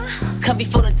wanna come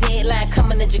before the deadline.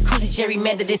 Come in the jacuzzi,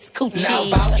 gerrymander this coochie. No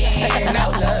voting, no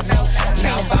love,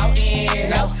 no voting,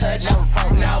 no touch.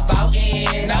 No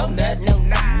voting, no nothing.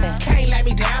 Can't let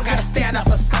me down, gotta stand up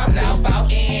for something. No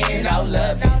voting, no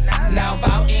love, no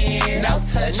voting, no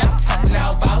touch.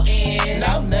 No voting,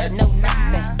 no nothing.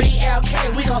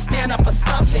 BLK, we gon' stand up for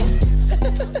something.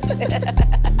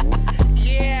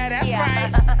 Yeah, that's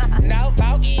right. No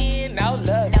voting, no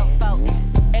love.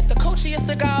 If the coochie is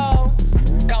the goal,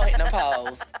 go hit the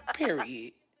pose.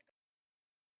 Period.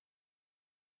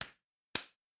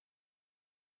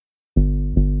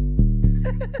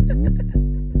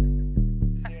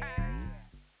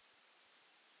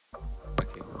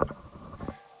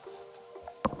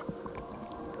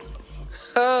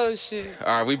 Oh, shit.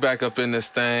 All right, we back up in this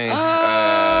thing.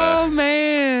 Oh,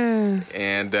 man.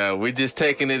 And we just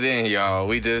taking it in, y'all.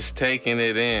 We just taking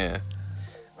it in.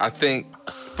 I think,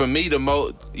 for me, the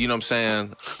most, you know what I'm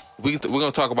saying, we're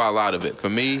going to talk about a lot of it. For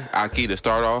me, Aki, to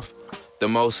start off, the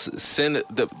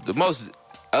most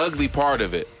ugly part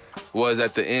of it was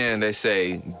at the end, they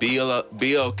say, be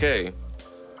okay.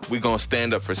 We're going to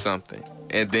stand up for something.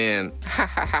 And then,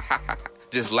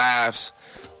 just laughs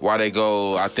while they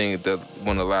go. I think that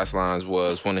one of the last lines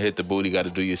was, when to hit the booty, got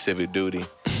to do your civic duty.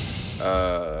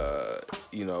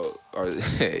 You know, or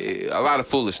a lot of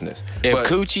foolishness. If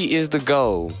coochie is the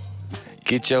goal,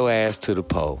 get your ass to the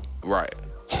pole. Right.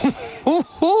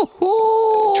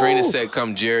 Trina said,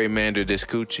 come gerrymander this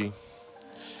coochie.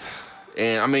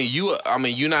 And I mean,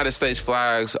 United States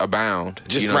flags abound.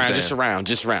 Just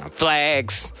around.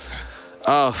 Flags.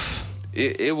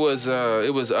 It was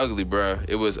ugly, bruh.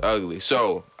 It was ugly.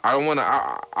 So I want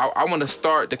to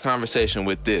start the conversation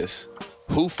with this.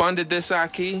 Who funded this,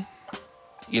 Aki?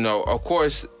 You know, of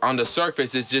course, on the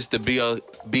surface, it's just the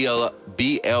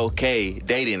BLK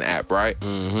dating app, right?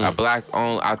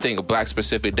 Mm-hmm. A black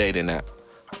specific dating app.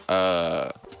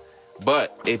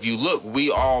 But if you look,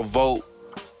 we all vote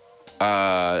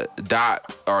 /BLK.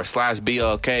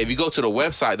 If you go to the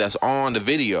website that's on the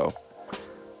video,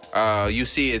 you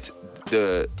see it's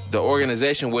the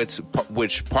organization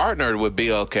which partnered with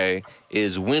BLK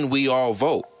is When We All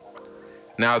Vote.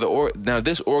 Now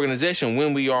this organization,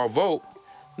 When We All Vote,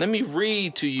 let me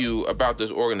read to you about this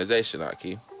organization,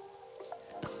 Aki.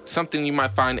 Something you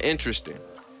might find interesting.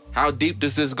 How deep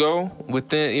does this go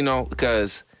within, you know,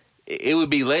 because it would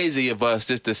be lazy of us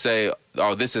just to say,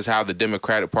 oh, this is how the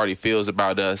Democratic Party feels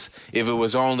about us, if it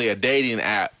was only a dating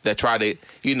app that tried to,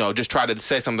 you know, just try to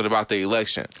say something about the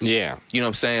election. Yeah. You know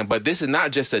what I'm saying? But this is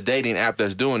not just a dating app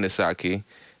that's doing this, Aki.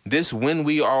 This When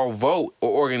We All Vote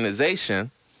organization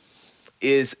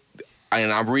is,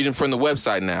 and I'm reading from the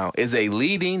website now, is a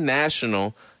leading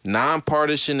national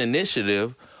nonpartisan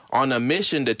initiative on a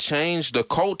mission to change the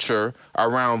culture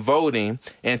around voting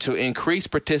and to increase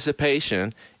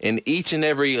participation in each and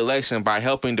every election by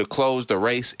helping to close the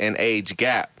race and age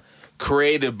gap.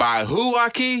 Created by who,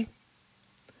 Aki?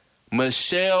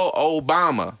 Michelle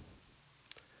Obama.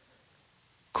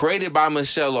 Created by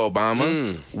Michelle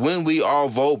Obama, When We All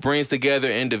Vote brings together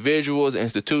individuals,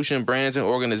 institutions, brands, and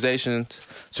organizations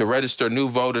to register new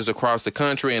voters across the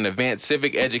country and advance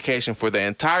civic education for the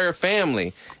entire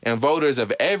family and voters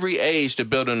of every age to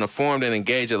build an informed and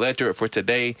engaged electorate for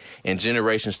today and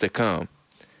generations to come.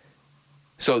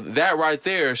 So that right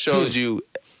there shows you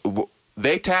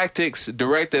they tactics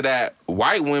directed at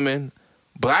white women,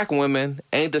 black women,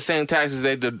 ain't the same tactics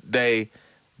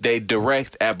they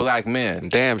direct at black men.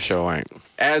 Damn sure ain't.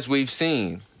 As we've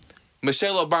seen,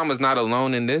 Michelle Obama's not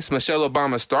alone in this. Michelle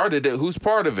Obama started it. Who's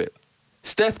part of it?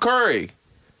 Steph Curry.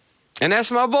 And that's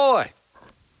my boy.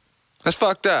 That's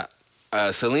fucked up.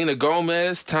 Selena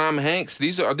Gomez, Tom Hanks.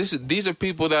 These are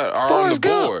people that are on the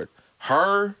board.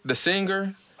 Her, the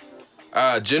singer,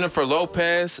 Jennifer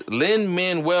Lopez,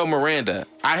 Lin-Manuel Miranda.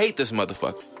 I hate this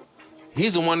motherfucker.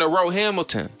 He's the one that wrote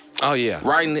Hamilton. Oh yeah.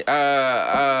 Writing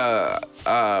a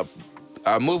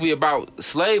movie about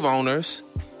slave owners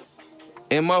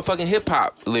and motherfucking hip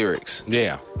hop lyrics.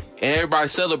 Yeah. And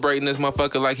everybody's celebrating this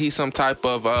motherfucker like he's some type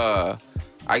of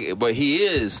but he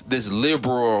is this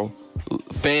liberal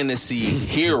fantasy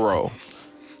hero.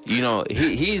 You know,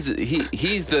 he's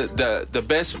the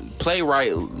best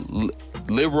playwright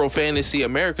liberal fantasy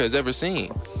America has ever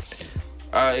seen.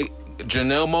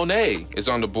 Janelle Monáe is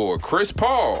on the board. Chris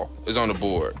Paul is on the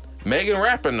board. Megan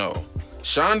Rapinoe.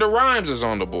 Shonda Rhimes is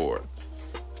on the board.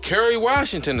 Kerry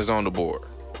Washington is on the board.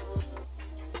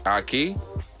 Aki.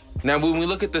 Now, when we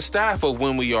look at the staff of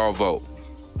When We All Vote,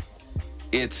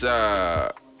 it's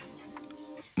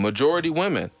majority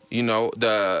women. You know,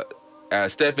 the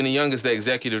Stephanie Young is the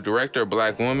executive director, a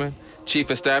black woman. Chief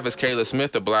of staff is Kayla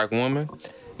Smith, a black woman.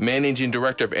 Managing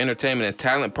director of entertainment and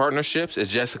talent partnerships is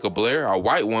Jessica Blair, a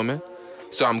white woman.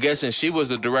 So I'm guessing she was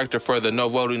the director for the No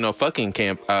Voting, No Fucking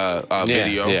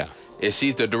video. Yeah. And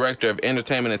she's the director of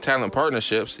entertainment and talent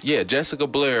partnerships. Yeah, Jessica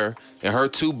Blair and her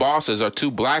two bosses are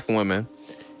two black women.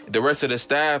 The rest of the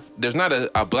staff, there's not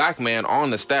a black man on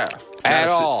the staff. At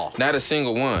all. Not a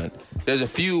single one. There's a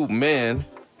few men,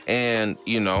 and,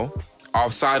 you know,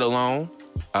 offside alone.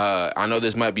 I know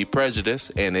this might be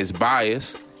prejudice and it's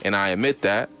bias, and I admit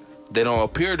that. They don't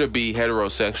appear to be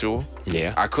heterosexual.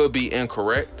 Yeah. I could be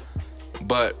incorrect,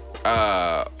 but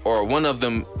or one of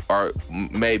them are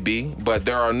maybe, but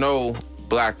there are no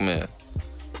black men.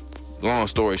 Long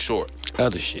story short,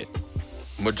 Other shit.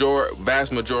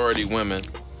 vast majority women.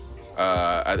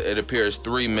 It appears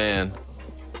 3 men,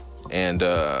 and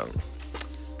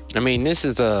I mean, this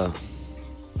is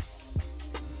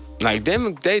like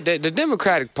the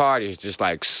Democratic Party is just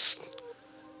like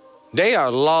they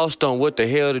are lost on what the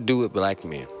hell to do with black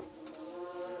men.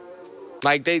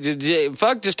 Like they just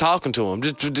fuck just talking to them.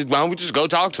 Just why don't we just go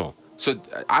talk to them? so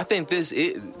I think this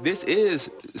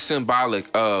is symbolic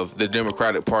of the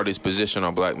Democratic Party's position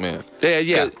on black men.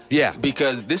 Yeah.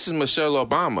 Because this is Michelle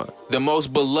Obama, the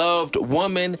most beloved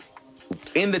woman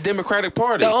in the Democratic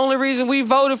Party. The only reason we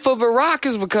voted for Barack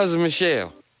is because of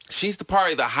Michelle. She's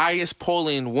probably the highest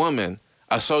polling woman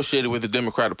associated with the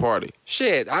Democratic Party.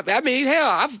 Shit, I mean, hell,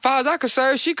 as far as I'm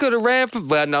concerned, she could have ran for.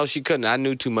 Well, no, she couldn't. I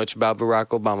knew too much about Barack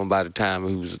Obama by the time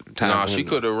he was. No, she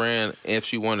could have ran if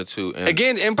she wanted to.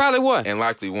 And probably won. And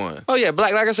likely won. Oh yeah,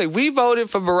 like I say, we voted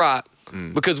for Barack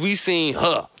because we seen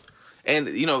her. And,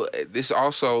 you know, this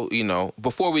also, you know,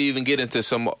 before we even get into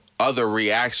some other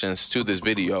reactions to this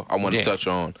video I want to touch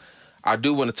on, I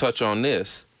do want to touch on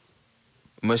this.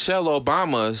 Michelle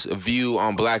Obama's view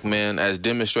on black men, as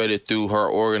demonstrated through her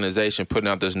organization putting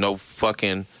out this no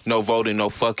voting, no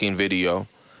fucking video,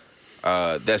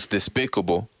 that's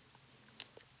despicable.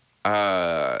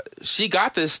 She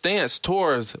got this stance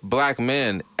towards black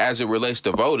men as it relates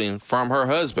to voting from her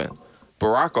husband,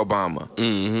 Barack Obama,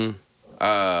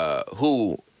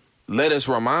 who, let us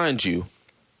remind you,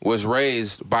 was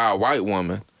raised by a white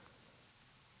woman,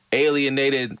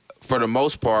 alienated for the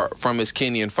most part from his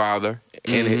Kenyan father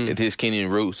and his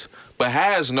Kenyan roots, but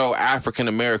has no African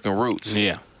American roots.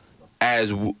 Yeah,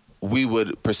 as we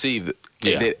would perceive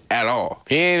it at all.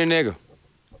 He ain't a nigga.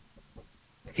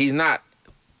 He's not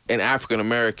an African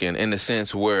American in the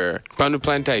sense where From the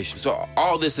plantation. So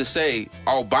all this to say,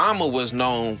 Obama was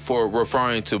known for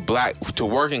referring to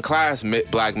working class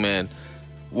black men,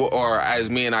 or as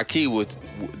me and Aki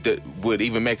would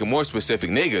even make it more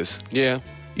specific, niggas. Yeah.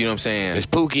 You know what I'm saying? It's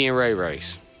Pookie and Ray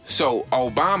Race. So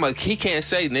Obama, he can't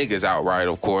say niggas outright,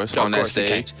 of course, on that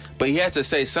stage. But he has to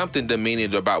say something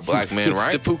demeaning about black men,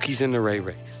 right? The Pookies and the Ray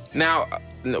Race. Now,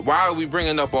 why are we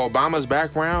bringing up Obama's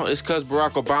background? It's because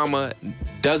Barack Obama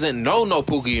doesn't know no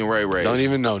Pookie and Ray Race. Don't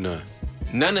even know none.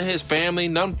 None of his family,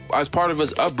 none as part of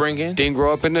his upbringing. Didn't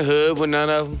grow up in the hood with none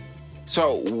of them.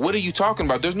 So what are you talking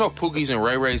about? There's no Pookies and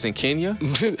Ray Rays in Kenya.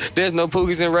 There's no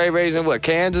Pookies and Ray Rays in what,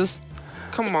 Kansas?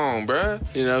 Come on, bruh.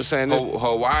 You know what I'm saying?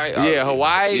 Hawaii?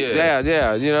 Hawaii.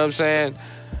 Yeah. You know what I'm saying?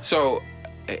 So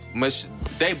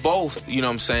they both, you know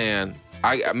what I'm saying?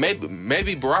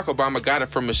 Maybe Barack Obama got it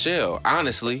from Michelle,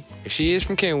 honestly. She is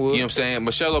from Kenwood. You know what I'm saying?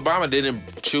 Michelle Obama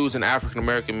didn't choose an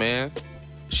African-American man.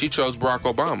 She chose Barack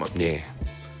Obama. Yeah.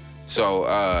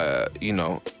 So, you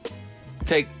know,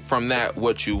 take from that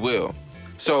what you will.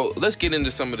 So let's get into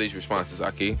some of these responses,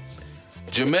 Aki.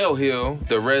 Jamel Hill,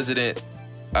 the resident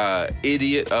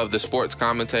idiot of the sports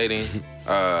commentating.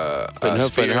 Putting her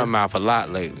foot in her mouth a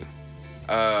lot lately.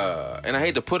 And I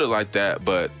hate to put it like that,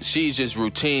 but she's just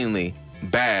routinely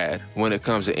bad when it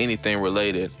comes to anything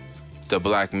related to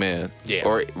black men. Yeah.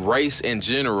 Or race in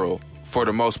general, for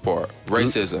the most part.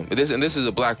 Racism. This is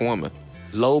a black woman.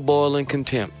 Low boiling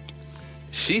contempt.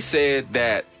 She said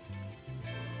that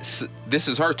this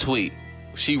is her tweet.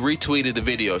 She retweeted the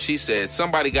video. She said,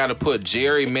 somebody got to put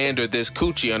gerrymander this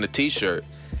coochie on the t-shirt.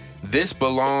 This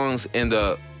belongs in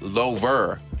the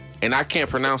lover. And I can't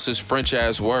pronounce this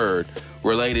French-ass word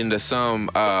relating to some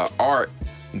art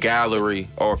gallery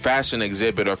or fashion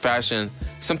exhibit or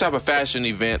some type of fashion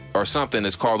event or something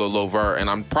that's called a lover. And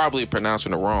I'm probably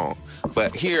pronouncing it wrong.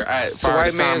 But here at so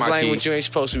white man's language, you ain't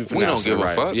supposed to be pronouncing we don't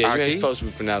give a fuck. Yeah, you ain't supposed to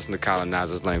be pronouncing the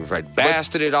colonizer's language right.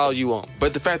 Bastard it all you want.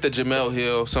 But the fact that Jemele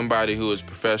Hill, somebody who is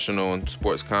professional in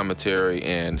sports commentary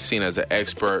and seen as an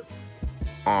expert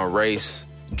on race,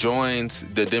 joins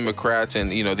the Democrats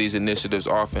and these initiatives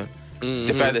often. Mm-hmm.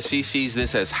 The fact that she sees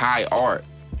this as high art.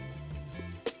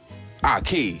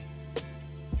 Aki.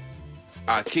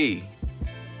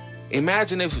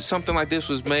 Imagine if something like this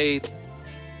was made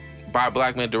by a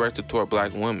black man directed toward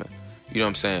black women. You know what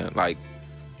I'm saying? Like,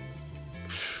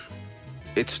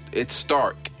 it's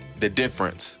stark, the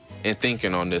difference in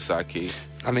thinking on this, Aki.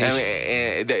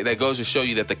 And that goes to show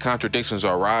you that the contradictions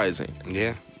are rising.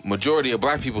 Yeah. Majority of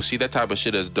black people see that type of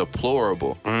shit as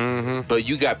deplorable. Mm-hmm. But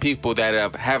you got people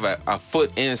that have a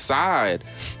foot inside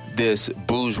this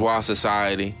bourgeois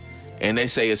society, and they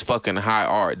say it's fucking high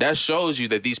art. That shows you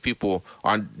that these people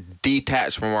are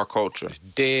detached from our culture.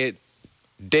 Dead,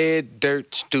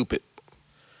 dirt, stupid.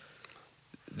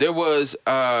 There was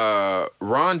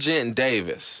Ron Jent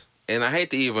Davis, and I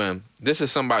hate to even... This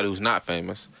is somebody who's not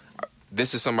famous.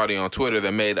 This is somebody on Twitter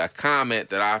that made a comment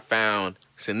that I found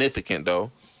significant,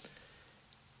 though.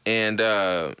 And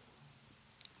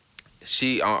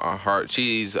she's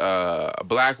a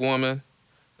black woman,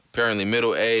 apparently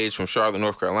middle-aged, from Charlotte,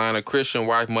 North Carolina. Christian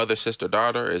wife, mother, sister,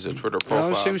 daughter is a Twitter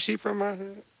profile. Oh, she from my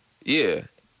head? Yeah.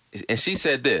 And she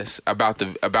said this about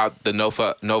the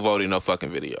no voting, no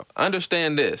fucking video.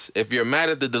 Understand this. If you're mad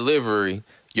at the delivery,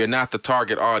 you're not the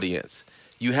target audience.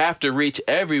 You have to reach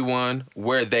everyone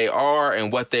where they are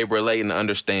and what they relate and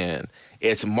understand.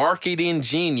 It's marketing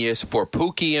genius for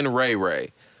Pookie and Ray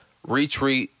Ray.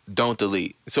 Retweet, don't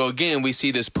delete. So again, we see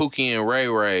this Pookie and Ray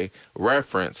Ray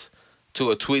reference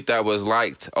to a tweet that was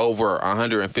liked over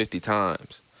 150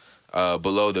 times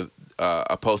below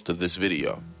a post of this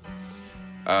video.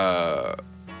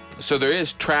 So there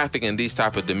is traffic in these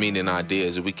type of demeaning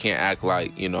ideas that we can't act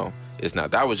like, it's not.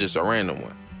 That was just a random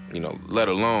one, let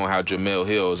alone how Jemele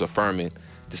Hill is affirming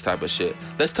this type of shit.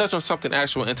 Let's touch on something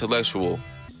actual intellectual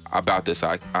about this,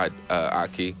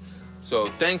 Aki. So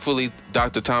thankfully,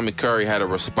 Dr. Tommy Curry had a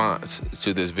response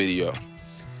to this video.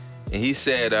 And he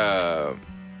said,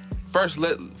 first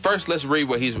let's read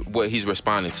what he's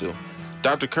responding to.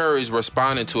 Dr. Curry's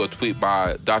responding to a tweet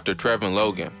by Dr. Trevin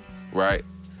Logan, right?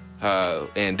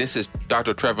 And this is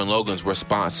Dr. Trevin Logan's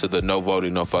response to the no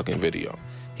voting, no fucking video.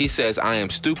 He says, I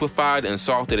am stupefied,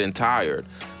 insulted, and tired.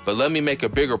 But let me make a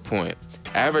bigger point.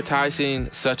 Advertising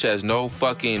such as no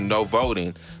fucking, no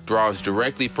voting draws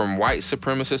directly from white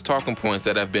supremacist talking points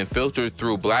that have been filtered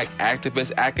through black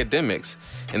activist academics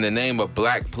in the name of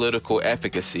black political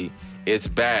efficacy. It's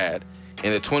bad.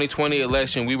 In the 2020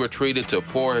 election, we were treated to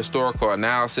poor historical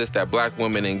analysis that black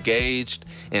women engaged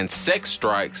in sex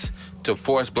strikes to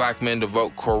force black men to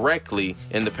vote correctly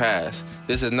in the past.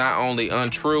 This is not only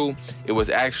untrue, it was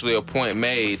actually a point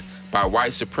made by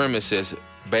white supremacists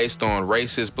based on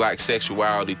racist black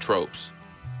sexuality tropes.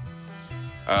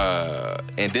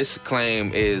 And this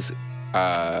claim is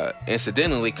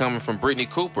incidentally coming from Brittany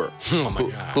Cooper,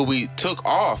 who we took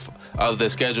off of the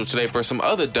schedule today for some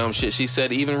other dumb shit she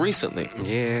said even recently.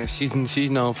 Yeah, she's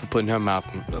known for putting her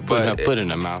foot in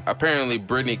her mouth. Apparently,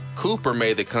 Brittany Cooper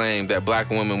made the claim that black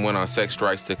women went on sex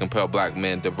strikes to compel black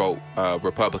men to vote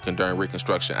Republican during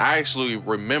Reconstruction. I actually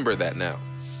remember that now.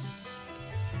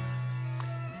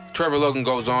 Trevor Logan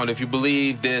goes on, if you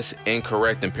believe this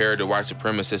incorrect and parroted white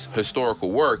supremacist historical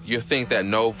work, you think that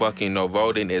no fucking no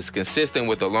voting is consistent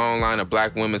with the long line of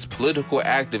black women's political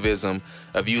activism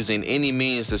of using any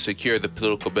means to secure the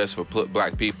political best for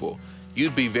black people.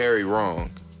 You'd be very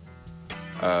wrong.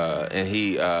 And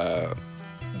he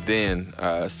then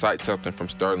cites something from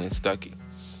Sterling Stuckey.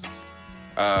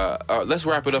 Let's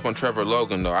wrap it up on Trevor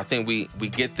Logan, though. I think we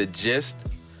get the gist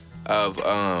of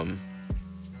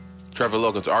Trevor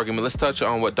Logan's argument. Let's touch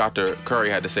on what Dr. Curry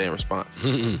had to say in response.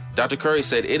 Dr. Curry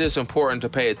said, it is important to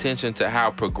pay attention to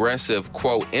how progressive,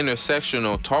 quote,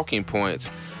 intersectional talking points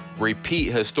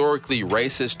repeat historically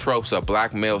racist tropes of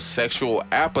black male sexual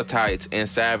appetites and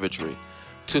savagery.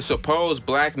 To suppose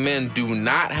black men do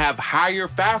not have higher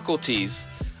faculties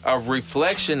of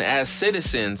reflection as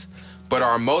citizens, but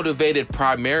are motivated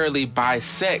primarily by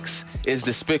sex is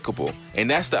despicable. And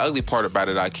that's the ugly part about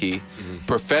it, Aki.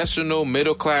 Professional,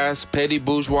 middle-class, petty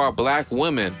bourgeois black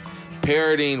women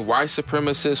parroting white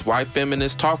supremacist, white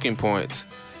feminist talking points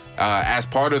as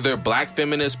part of their black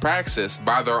feminist praxis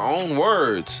by their own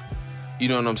words. You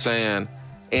know what I'm saying?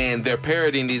 And they're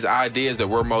parroting these ideas that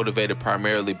we're motivated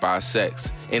primarily by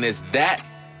sex. And it's that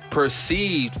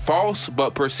perceived, false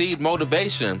but perceived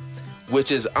motivation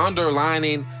which is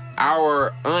underlining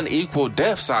our unequal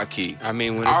deaths, Aki. I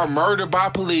mean, our murder by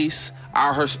police,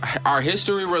 our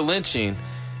history of lynching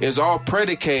is all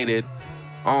predicated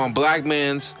on black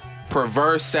men's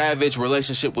perverse, savage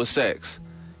relationship with sex.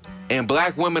 And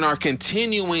black women are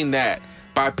continuing that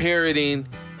by parroting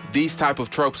these type of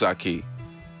tropes, Aki,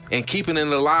 and keeping it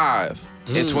alive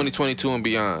in 2022 and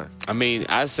beyond. I mean,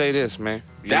 I say this, man.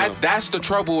 That's the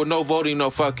trouble with no voting, no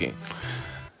fucking.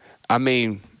 I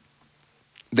mean,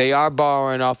 they are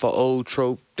borrowing off an old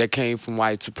trope that came from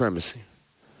white supremacy.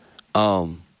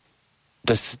 The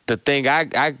thing I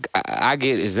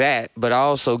get is that, but I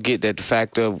also get that the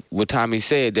fact of what Tommy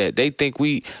said, that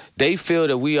they feel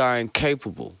that we are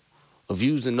incapable of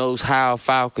using those higher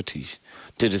faculties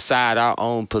to decide our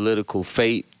own political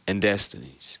fate and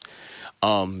destinies.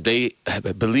 They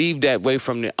believe that way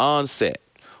from the onset.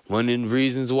 One of the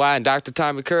reasons why, and Dr.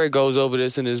 Tommy Curry goes over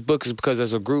this in his book, is because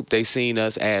as a group they seen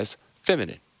us as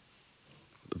feminine.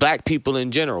 Black people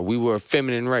in general, we were a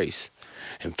feminine race.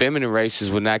 And feminine races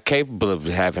were not capable of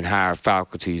having higher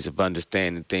faculties of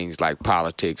understanding things like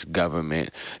politics, government,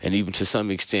 and even to some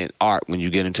extent art when you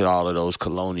get into all of those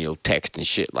colonial texts and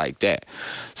shit like that.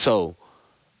 So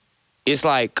it's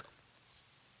like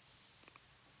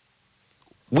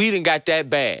we done got that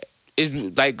bad. It's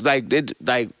like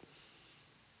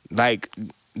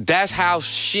that's how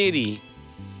shitty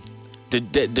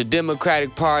the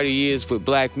Democratic Party is with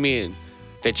black men,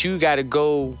 that you got to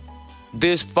go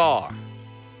this far.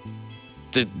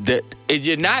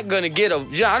 You're not gonna get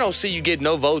I don't see you getting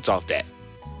no votes off that.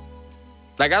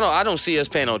 Like I don't see us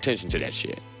paying no attention to that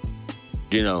shit.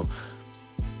 You know,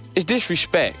 it's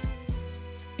disrespect.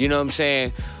 You know what I'm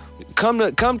saying?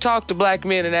 Come talk to black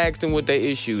men and ask them what their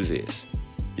issues is.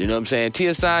 You know what I'm saying?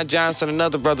 Tia Sign Johnson,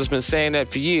 another brother's been saying that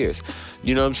for years.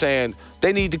 You know what I'm saying?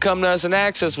 They need to come to us and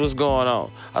ask us what's going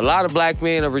on. A lot of black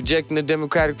men are rejecting the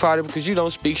Democratic Party because you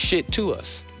don't speak shit to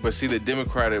us. But see, the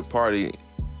Democratic Party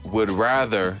would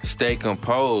rather stay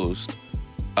composed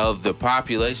of the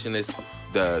population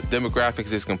the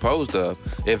demographics is composed of.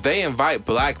 If they invite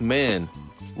black men,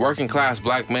 working class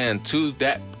black men, to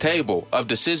that table of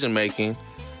decision making,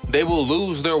 they will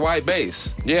lose their white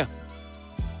base. Yeah.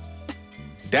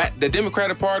 The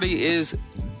Democratic Party is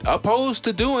opposed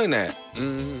to doing that.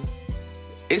 Mm-hmm.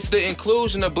 It's the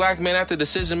inclusion of black men at the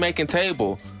decision making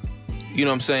table, you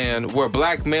know what I'm saying, where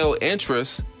black male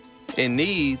interests and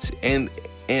needs and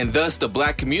thus the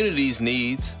black community's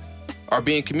needs are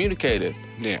being communicated.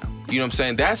 Yeah. You know what I'm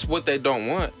saying? That's what they don't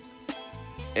want.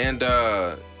 And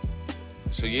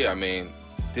so yeah, I mean,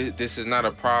 this is not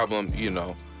a problem, you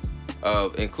know,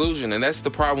 of inclusion. And that's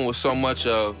the problem with so much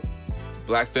of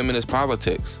black feminist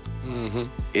politics. Mm-hmm.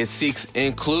 It seeks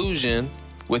inclusion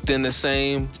within the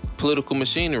same political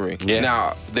machinery. Yeah.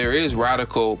 Now, there is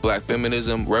radical black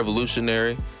feminism,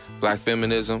 revolutionary black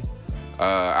feminism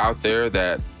out there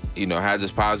that, you know, has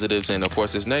its positives and, of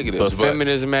course, its negatives. But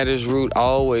feminism at its root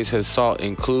always has sought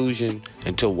inclusion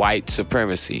into white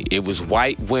supremacy. It was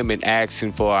white women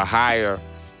asking for a higher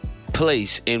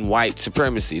place in white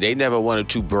supremacy. They never wanted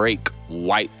to break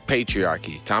white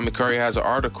patriarchy. Tommy Curry has an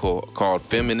article called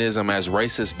Feminism as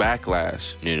Racist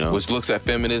Backlash, you know, which looks at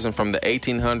feminism from the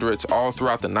 1800s all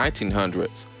throughout the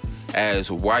 1900s as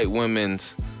white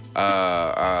women's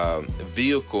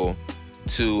vehicle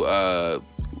to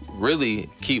really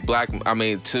keep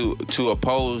to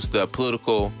oppose the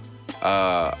political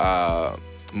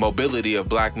mobility of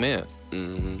black men.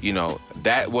 Mm-hmm. You know,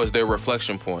 that was their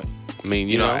reflection point. I mean,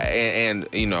 you know, and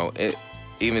you know,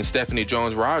 even Stephanie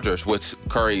Jones Rogers, which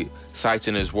Curry cites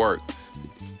in his work,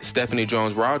 Stephanie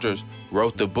Jones Rogers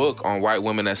wrote the book on white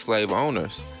women as slave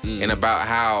owners, and about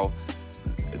how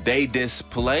they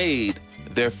displayed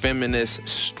their feminine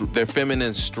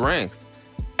strength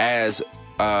as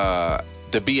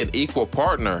to be an equal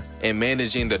partner in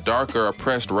managing the darker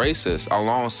oppressed races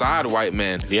alongside white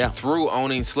men through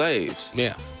owning slaves.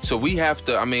 Yeah. So we have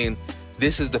to, I mean,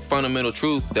 this is the fundamental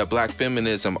truth that black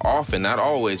feminism often, not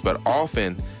always, but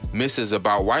often misses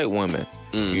about white women,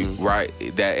 right?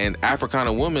 That and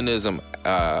Africana womanism,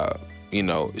 you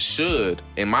know, should,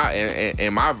 in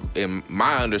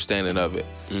my understanding of it,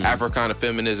 Africana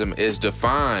feminism is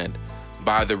defined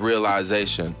by the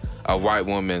realization of white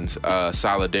women's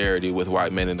solidarity with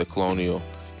white men in the colonial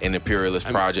and imperialist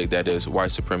project that is white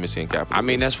supremacy and capitalism. I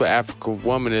mean, that's where African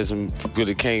womanism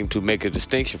really came to make a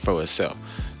distinction for itself.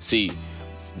 See,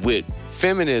 with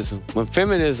feminism, when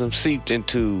feminism seeped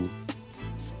into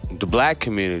the black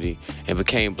community and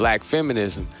became black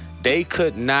feminism, they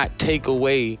could not take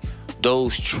away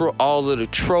those all of the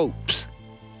tropes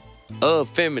of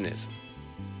feminism.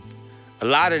 A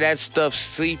lot of that stuff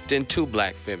seeped into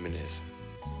black feminism.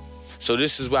 So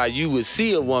this is why you would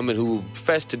see a woman who would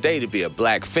profess today to be a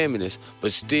black feminist,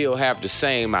 but still have the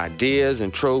same ideas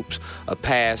and tropes of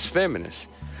past feminists.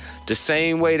 The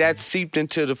same way that seeped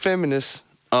into the feminist,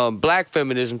 black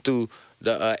feminism through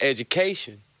the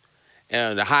education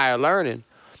and the higher learning,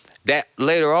 that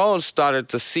later on started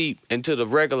to seep into the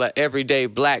regular everyday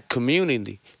black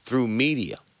community through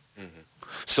media. Mm-hmm.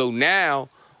 So now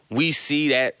we see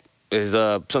that, as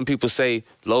some people say,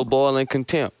 low boiling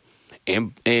contempt.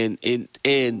 And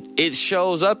it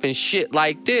shows up in shit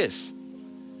like this.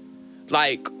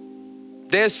 Like,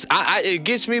 it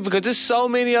gets me because there's so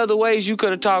many other ways you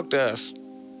could have talked to us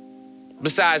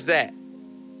besides that.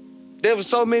 There were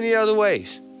so many other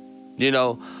ways, you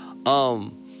know.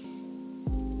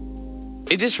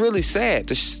 It's just really sad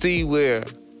to see where,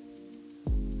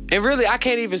 and really I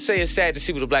can't even say it's sad to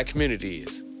see what the black community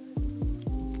is.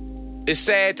 It's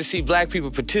sad to see black people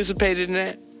participated in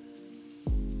that.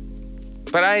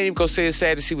 But I ain't even gonna say it's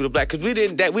sad to see what the black, because we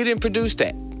didn't produce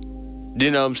that.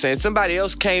 You know what I'm saying? Somebody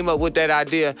else came up with that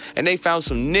idea and they found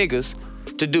some niggas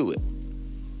to do it.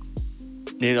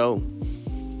 You know?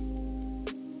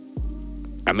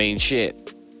 I mean,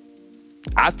 shit.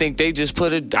 I think they just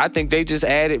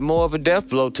added more of a death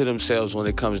blow to themselves when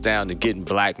it comes down to getting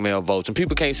black male votes. And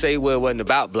people can't say, well, it wasn't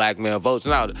about black male votes.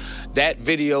 No, that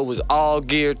video was all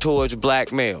geared towards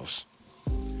black males.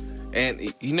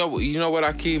 And you know what,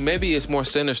 Akeem? Maybe it's more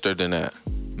sinister than that.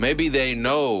 Maybe they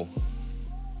know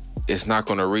it's not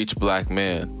going to reach black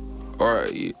men. Or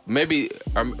maybe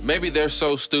they're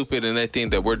so stupid and they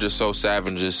think that we're just so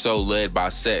savage, just so led by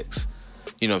sex.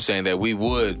 You know what I'm saying? That we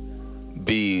would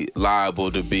be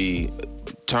liable to be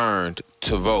turned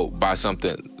to vote by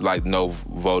something like no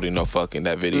voting, no fucking,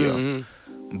 that video.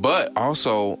 Mm-hmm. But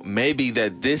also maybe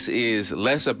that this is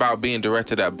less about being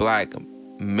directed at black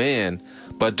men,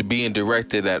 but to being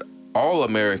directed at all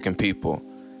American people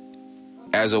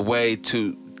as a way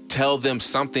to tell them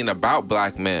something about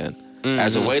black men, mm-hmm.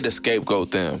 as a way to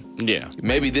scapegoat them. Yeah.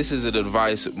 Maybe this is a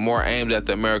device more aimed at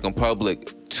the American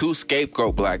public to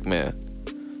scapegoat black men.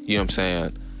 You know what I'm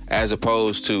saying? As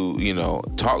opposed to,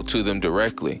 talk to them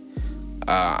directly.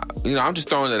 I'm just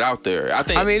throwing it out there.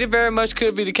 I mean, it very much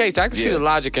could be the case. I can see the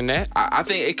logic in that. I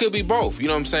think it could be both. You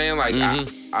know what I'm saying? Like,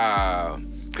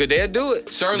 mm-hmm. Because they'll do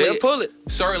it. Certainly, they'll pull it.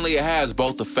 Certainly it has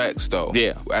both effects, though.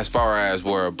 Yeah. As far as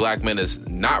where black men is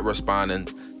not responding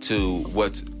to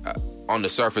what's on the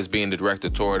surface being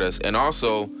directed toward us. And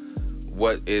also,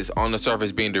 what is on the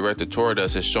surface being directed toward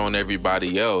us is showing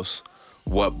everybody else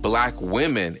what black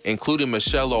women, including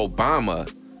Michelle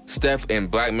Obama, and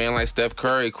black men like Steph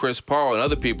Curry, Chris Paul, and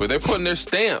other people, they're putting their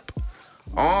stamp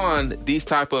on this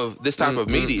type of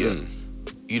media.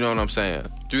 You know what I'm saying?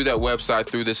 Through that website,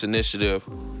 through this initiative,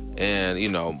 and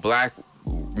we're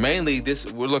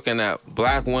looking at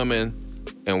black women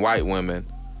and white women,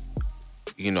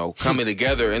 coming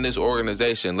together in this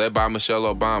organization led by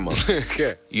Michelle Obama.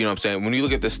 Okay. You know what I'm saying? When you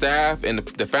look at the staff and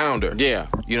the founder, yeah,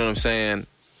 you know what I'm saying?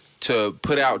 To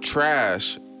put out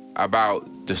trash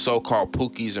about the so-called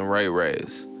Pookies and Ray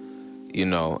Rays.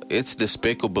 It's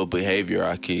despicable behavior,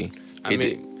 Aki. You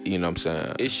know what I'm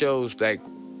saying? It shows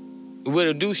what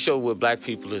it do show with black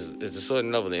people is a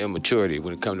certain level of immaturity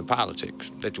when it comes to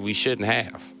politics that we shouldn't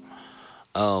have.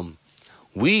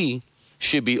 We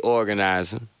should be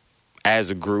organizing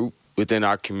as a group within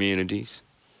our communities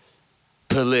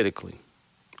politically.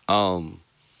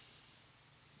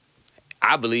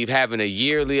 I believe having a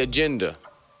yearly agenda,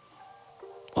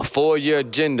 a 4-year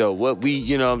agenda, what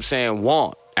we,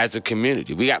 want as a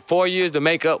community. We got 4 years to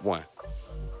make up one.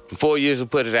 And 4 years to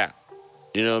put it out.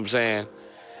 You know what I'm saying?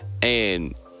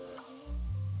 And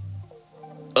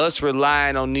us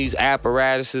relying on these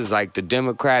apparatuses like the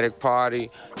Democratic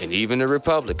Party and even the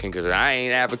Republican, because I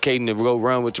ain't advocating to go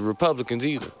run with the Republicans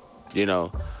either.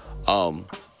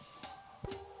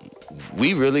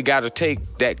 We really got to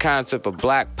take that concept of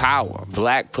black power,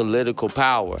 black political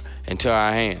power, into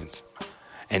our hands.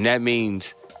 And that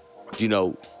means,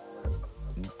 the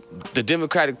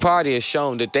Democratic Party has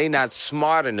shown that they not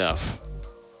smart enough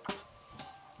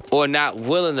or not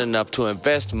willing enough to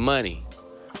invest money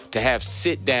to have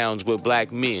sit-downs with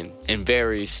black men in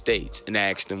various states and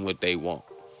ask them what they want.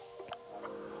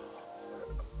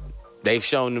 They've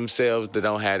shown themselves they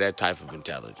don't have that type of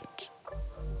intelligence.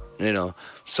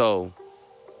 So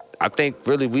I think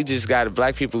really we just got to,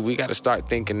 black people, we got to start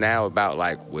thinking now about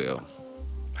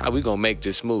How we gonna make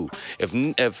this move?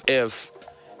 If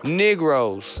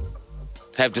Negroes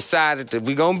have decided that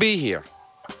we gonna be here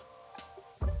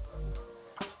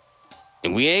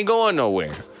and we ain't going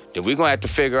nowhere, then we gonna have to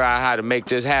figure out how to make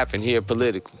this happen here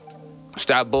politically.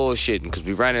 Stop bullshitting, because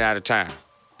we running out of time.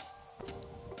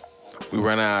 We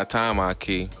running out of time,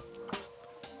 Aki.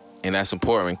 And that's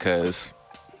important because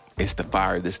it's the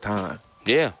fire this time.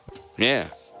 Yeah. You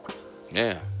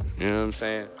know what I'm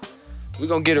saying? We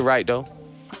gonna get it right, though.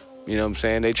 You know what I'm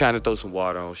saying? They trying to throw some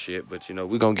water on shit, but, you know,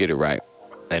 we gonna get it right.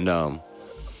 And,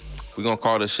 we gonna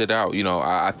call this shit out. You know,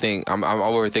 I think, I'm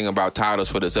overthinking about titles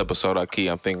for this episode, Aki.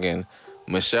 I'm thinking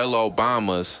Michelle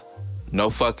Obama's no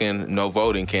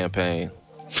voting campaign.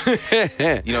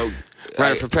 You know,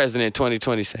 running for president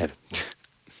 2027.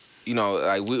 You know,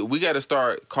 like we got to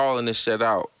start calling this shit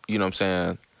out. You know what I'm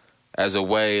saying? As a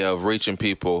way of reaching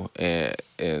people and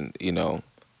you know,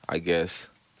 I guess,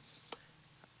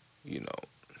 you know,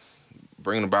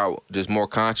 bringing about just more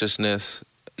consciousness,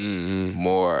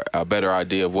 more a better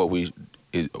idea of what we're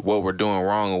doing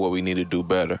wrong and what we need to do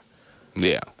better.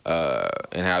 Yeah.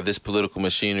 And how this political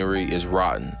machinery is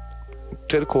rotten.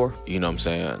 To the core. You know what I'm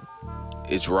saying?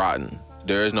 It's rotten.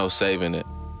 There is no saving it.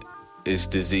 It's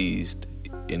diseased.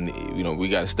 And, you know, we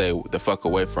got to stay the fuck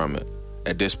away from it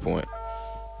at this point.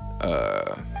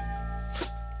 At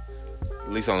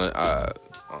least on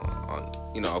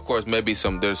you know, of course, maybe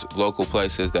there's local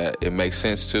places that it makes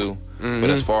sense to. But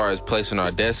as far as placing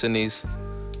our destinies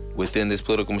within this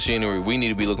political machinery, we need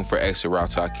to be looking for exit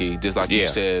routes, Aki. Just like you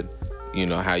said, you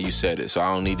know, how you said it. So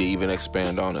I don't need to even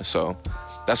expand on it. So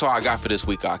that's all I got for this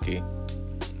week, Aki.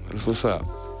 That's what's up.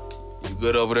 You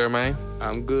good over there, man?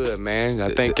 I'm good, man.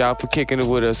 I thank y'all for kicking it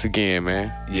with us again,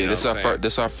 man. Yeah, this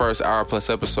is our first hour plus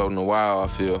episode in a while, I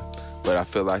feel. But I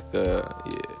feel like,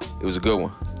 it was a good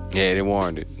one. Yeah, they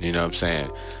warranted it. You know what I'm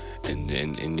saying?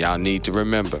 And y'all need to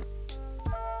remember,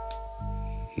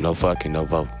 no fucking, no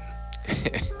vote.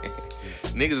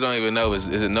 Niggas don't even know. Is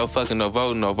it no fucking, no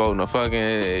vote, no vote, no fucking?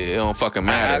 It don't fucking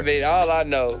matter. I mean, all I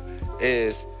know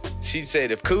is he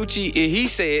said if coochie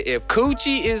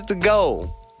is the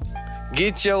goal,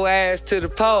 get your ass to the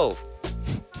pole.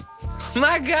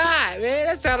 My God, man,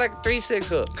 that sounds like a 3-6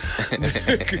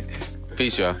 hook.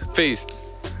 Peace, y'all. Peace.